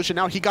Water Illusion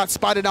now. He got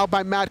spotted out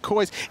by Matt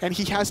Koiz, and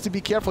he has to be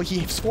careful.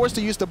 He's forced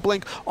to use the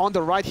blink on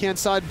the right-hand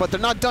side, but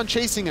they're not done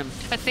chasing him.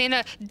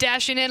 Athena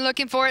dashing in,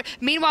 looking for it.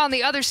 Meanwhile, on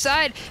the other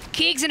side,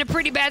 Keegs in a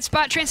pretty bad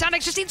spot.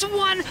 Transonics just needs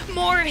one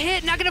more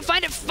hit. Not going to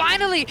find it.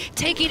 Finally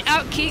taking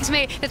out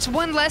KeegsMate. That's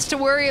one less to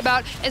worry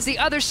about as the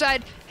other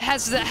side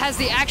has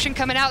the action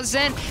coming out.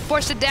 Zen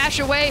forced to dash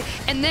away,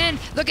 and then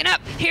looking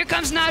up, here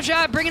comes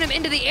Naja, bringing him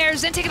into the air.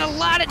 Zen taking a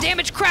lot of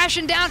damage,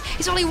 crashing down.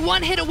 He's only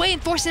one hit away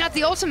and forcing out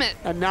the ultimate.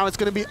 And now it's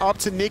going to be up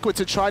to Niqued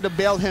to try to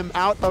bail him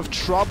out of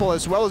trouble,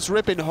 as well as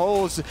Rippin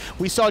holes.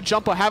 We saw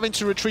Jumpahhh having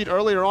to retreat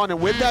earlier on,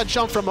 and with that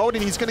jump from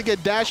Odin, he's going to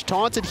get dash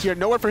taunted here.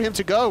 Nowhere for him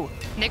to go.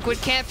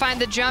 Niqued can't find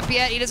the jump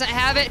yet. He doesn't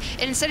have it,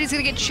 and instead he's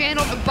going to get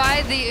channeled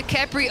by the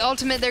Khepri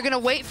ultimate. They're going to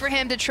wait for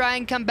him to try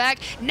and come back.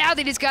 Now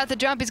that he's got the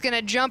jump, he's going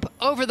to jump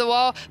over the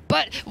wall,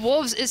 but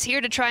Wolves is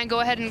here to try and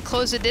go ahead and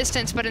close the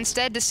distance, but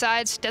instead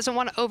decides doesn't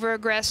want to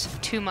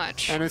over-aggress too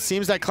much. And it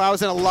seems that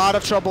Cloud's in a lot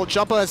of trouble.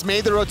 Jumpahhh has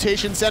made the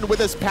rotation, Zen with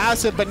his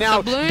passive, but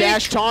now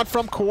dash taunt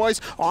from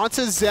Koiz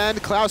onto Zen.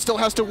 Cloud still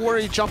has to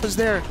worry, Jump is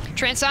there.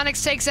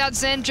 Transonics takes out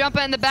Zen,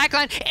 Jumpahhh in the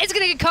backline. It's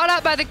going to get caught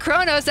out by the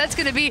Chronos. That's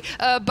going to be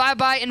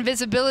bye-bye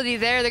invisibility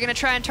there. They're going to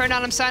try and turn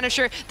on him,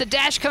 Xcynosure. The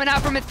dash coming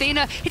out from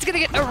Athena. He's going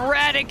to get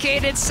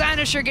eradicated.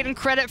 Xcynosure getting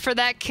credit for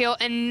that kill,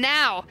 and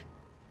now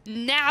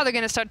they're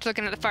going to start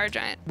looking at the Fire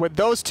Giant. With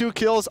those 2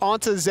 kills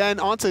onto Zen,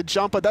 onto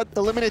Jumpahhh, that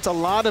eliminates a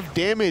lot of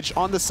damage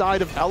on the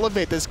side of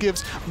Elevate. This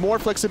gives more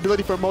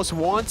flexibility for Most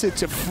Wanted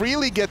to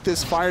freely get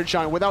this Fire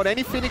Giant without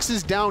any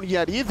Phoenixes down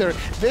yet either.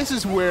 This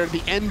is where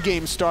the end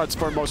game starts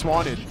for Most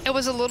Wanted. It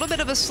was a little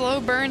bit of a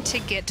slow burn to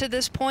get to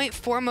this point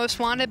for Most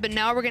Wanted, but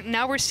now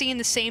we're seeing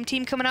the same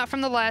team coming out from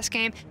the last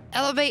game.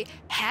 Elevate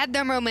had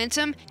their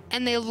momentum,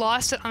 and they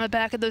lost it on the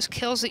back of those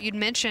kills that you'd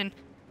mentioned.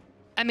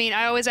 I mean,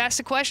 I always ask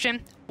the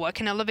question, what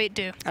can Elevate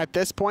do? At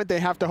this point, they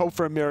have to hope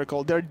for a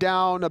miracle. They're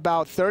down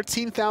about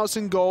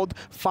 13,000 gold,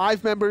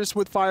 5 members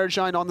with Fire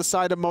Giant on the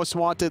side of Most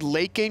Wanted,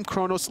 late game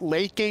Chronos,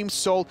 late game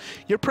Soul.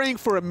 You're praying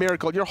for a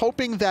miracle. You're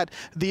hoping that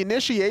the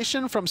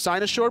initiation from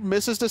xCynosurex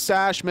misses the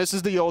sash,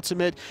 misses the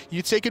ultimate.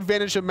 You take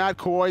advantage of Matt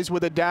Koiz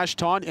with a dash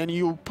taunt, and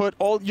you put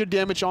all your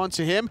damage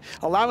onto him,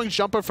 allowing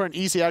Jumpahhh for an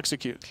easy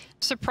execute.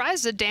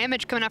 Surprised the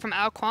damage coming out from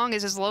Kuang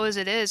is as low as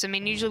it is. I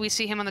mean, usually we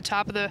see him on the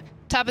top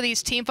of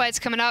these team fights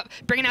coming up,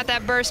 bringing out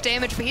that burst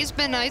damage, but he's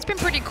been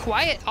pretty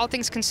quiet, all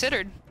things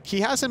considered. He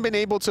hasn't been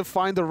able to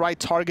find the right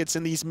targets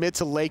in these mid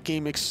to late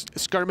game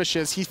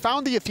skirmishes. He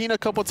found the Athena a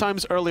couple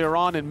times earlier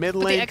on in mid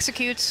lane.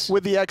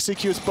 With the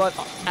executes. But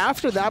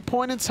after that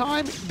point in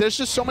time, there's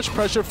just so much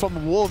pressure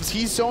from Wolves.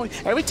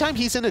 Every time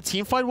he's in a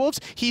team fight, Wolves,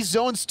 he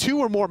zones 2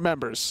 or more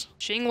members.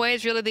 Jing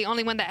is really the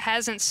only one that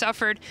hasn't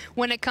suffered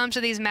when it comes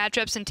to these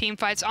matchups and team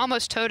fights,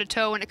 almost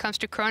toe-to-toe when it comes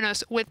to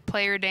Chronos with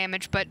player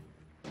damage. But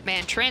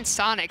man,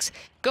 Transonics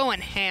going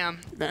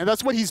ham. And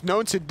that's what he's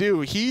known to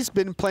do. He's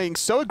been playing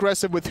so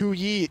aggressive with Hu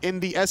Yi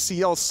in the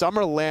SCL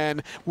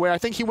Summerland, where I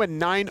think he went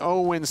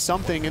 9-0 in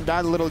something in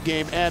that little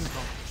game. And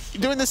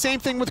doing the same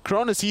thing with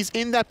Chronos. He's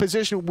in that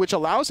position, which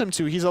allows him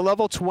to. He's a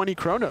level 20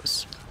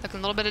 Chronos. Looking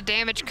a little bit of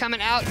damage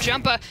coming out.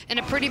 Jumpahhh in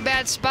a pretty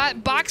bad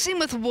spot. Boxing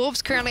with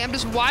Wolves currently. I'm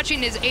just watching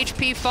his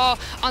HP fall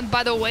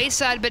by the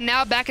wayside, but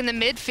now back in the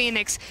mid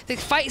Phoenix. The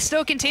fight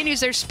still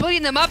continues. They're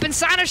splitting them up, and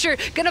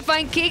xCynosurex gonna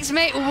find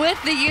KeegsMate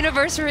with the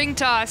Universe Ring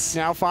toss.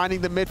 Now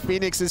finding the mid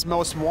Phoenix is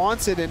Most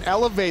Wanted and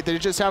Elevate. They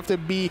just have to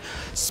be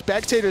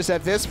spectators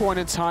at this point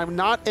in time,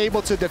 not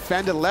able to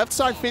defend it. Left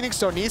side Phoenix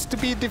so needs to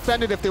be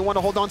defended if they want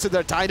to hold on to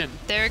their Titan.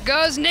 There it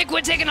goes.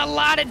 Niqued taking a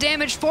lot of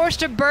damage, forced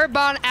to bird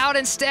bomb out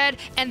instead,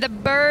 and the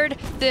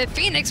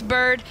Phoenix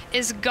bird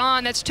is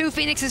gone. That's 2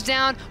 Phoenixes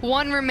down,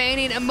 1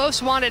 remaining, and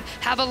Most Wanted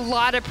have a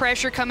lot of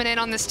pressure coming in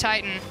on this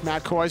Titan.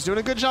 Matt Koiz doing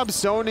a good job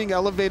zoning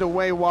Elevate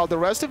away while the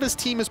rest of his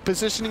team is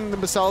positioning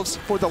themselves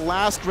for the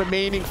last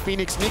remaining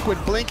Phoenix.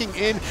 Niqued blinking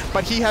in,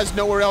 but he has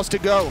nowhere else to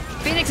go.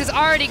 Phoenix is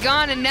already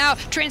gone, and now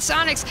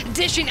Transonics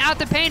dishing out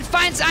the pain,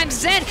 finds I'm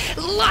Zen.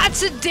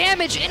 Lots of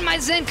damage in my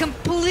Zen,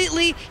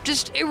 completely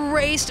just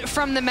erased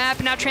from the map.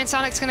 Now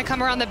Transonics gonna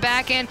come around the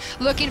back end,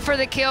 looking for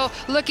the kill,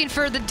 looking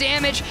for the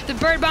damage. The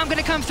bird bomb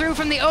gonna come through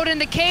from the Odin,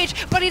 the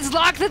cage, but he's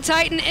locked the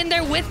Titan in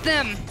there with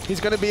them. He's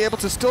gonna be able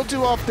to still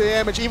do off the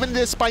damage, even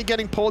despite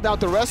getting pulled out.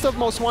 The rest of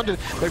Most Wanted,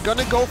 they're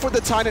gonna go for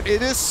the Titan.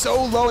 It is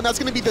so low, and that's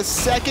gonna be the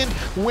 2nd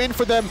win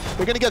for them.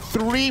 They're gonna get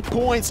 3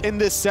 points in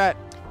this set.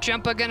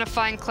 Jumpahhh gonna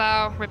find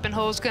Clow, Rippin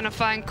gonna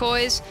find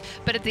Koiz,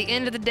 but at the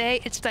end of the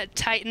day, it's that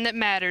Titan that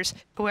matters.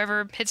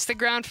 Whoever hits the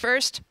ground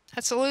first,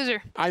 that's the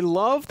loser. I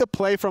love the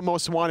play from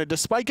Most Wanted.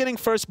 Despite getting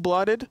first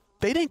blooded,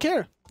 they didn't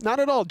care. Not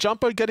at all.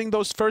 Jumpahhh getting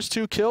those first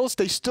 2 kills,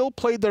 they still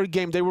played their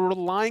game. They were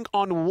relying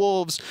on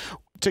Wolves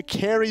to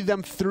carry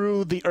them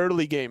through the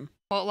early game.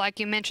 Well, like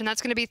you mentioned,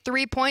 that's going to be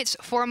 3 points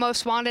for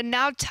Most Wanted,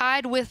 now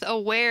tied with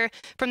Aware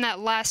from that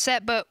last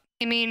set. But,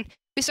 I mean,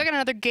 we still got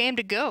another game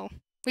to go.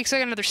 We still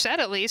got another set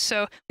at least,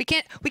 so we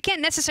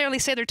can't necessarily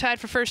say they're tied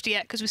for first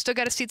yet because we still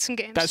got to see some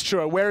games. That's true.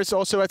 Aware is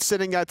also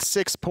sitting at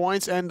 6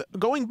 points, and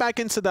going back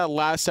into that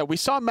last set, we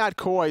saw Matt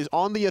Koiz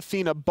on the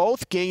Athena,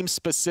 both games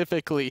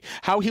specifically,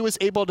 how he was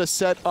able to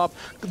set up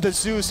the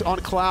Zeus on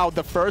Cloud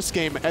the first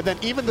game, and then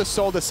even the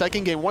Soul the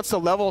second game. Once the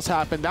levels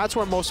happened, that's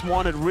where Most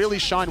Wanted really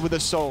shined with the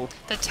Soul.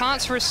 The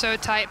taunts were so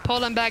tight,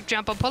 pulling back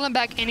Jumpahhh, pulling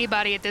back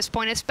anybody at this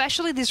point,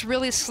 especially these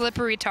really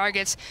slippery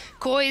targets.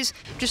 Koiz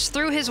just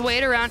threw his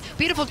weight around,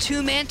 beautiful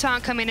 2-man man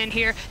taunt coming in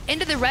here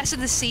into the rest of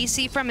the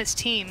CC from his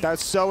team.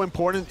 That's so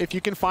important. If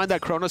you can find that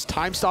Chronos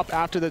time stop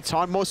after the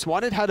taunt, Most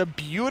Wanted had a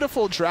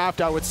beautiful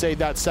draft, I would say,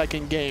 that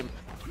second game.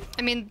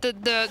 I mean,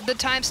 the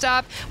time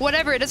stop,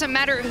 whatever, it doesn't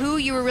matter who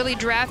you were really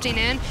drafting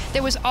in.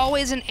 There was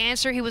always an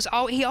answer.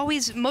 He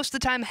always, most of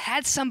the time,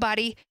 had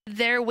somebody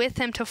there with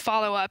him to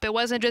follow up. It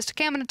wasn't just,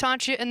 okay, I'm going to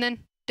taunt you, and then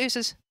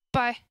deuces.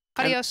 Bye.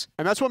 Adios.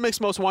 And that's what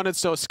makes Most Wanted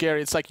so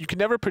scary. It's like you can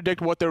never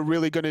predict what they're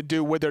really going to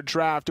do with their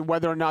draft,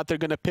 whether or not they're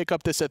going to pick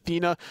up this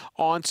Athena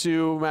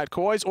onto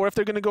Koiz, or if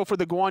they're going to go for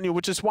the Guan Yu,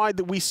 which is why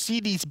we see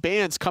these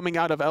bans coming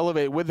out of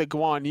Elevate with the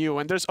Guan Yu.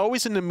 And there's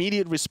always an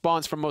immediate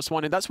response from Most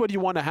Wanted. That's what you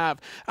want to have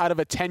out of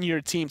a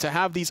 10-year team, to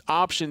have these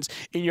options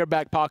in your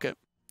back pocket.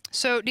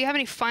 So do you have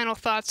any final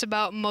thoughts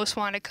about Most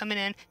Wanted coming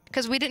in?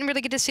 Because we didn't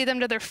really get to see them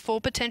to their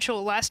full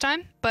potential last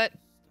time, but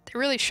they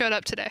really showed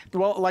up today.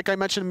 Well, like I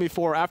mentioned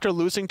before, after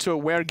losing to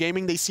Aware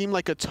Gaming, they seem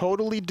like a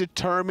totally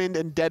determined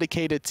and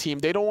dedicated team.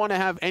 They don't want to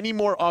have any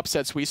more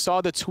upsets. We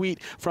saw the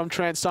tweet from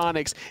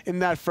Transonics in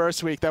that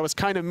first week that was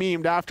kind of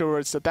memed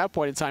afterwards at that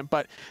point in time,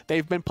 but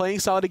they've been playing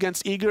solid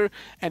against Eager,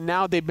 and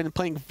now they've been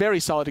playing very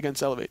solid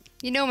against Elevate.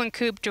 You know, when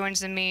Coop joins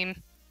the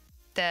meme,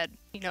 that,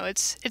 you know,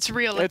 it's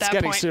real at that point.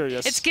 It's getting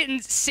serious. It's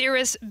getting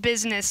serious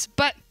business,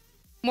 but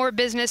more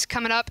business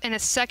coming up in a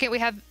second. We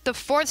have the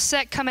fourth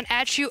set coming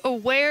at you,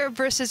 Aware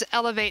versus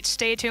Elevate.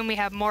 Stay tuned, we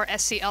have more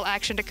SCL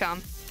action to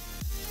come.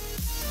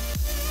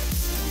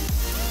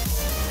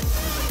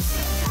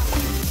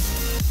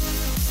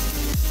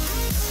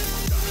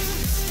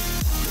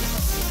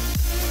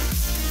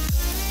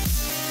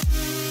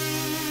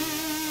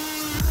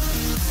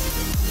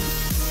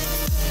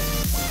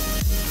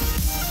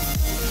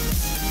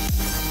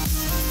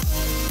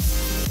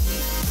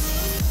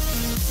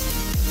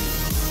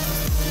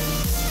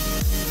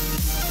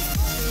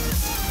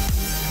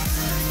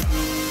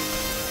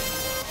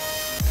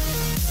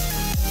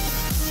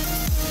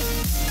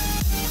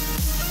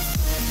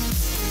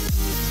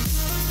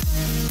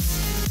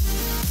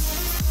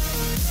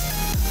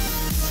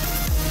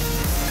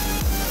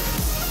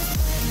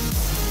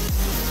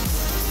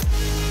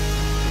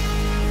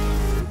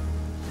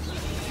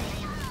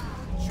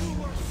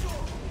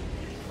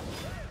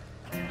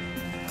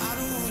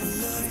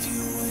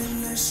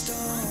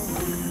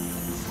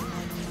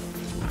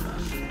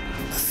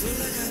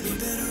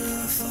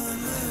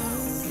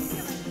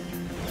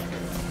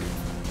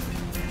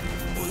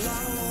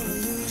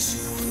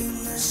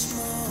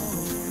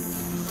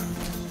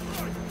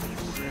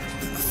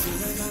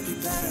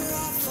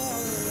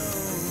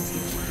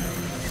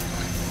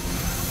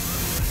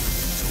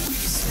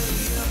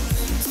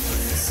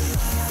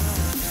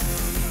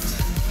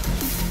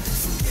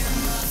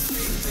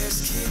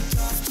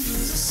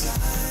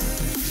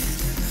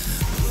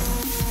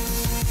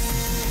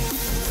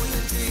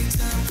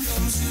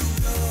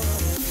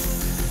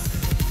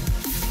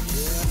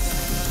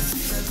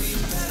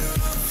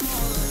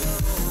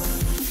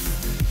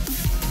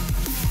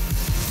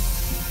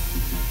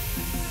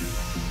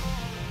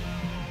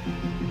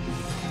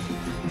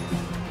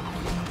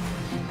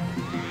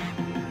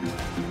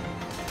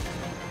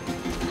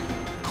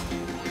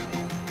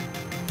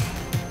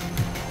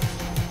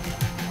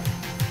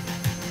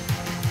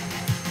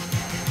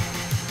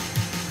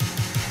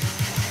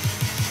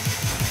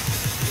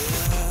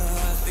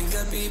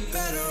 Be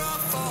better off.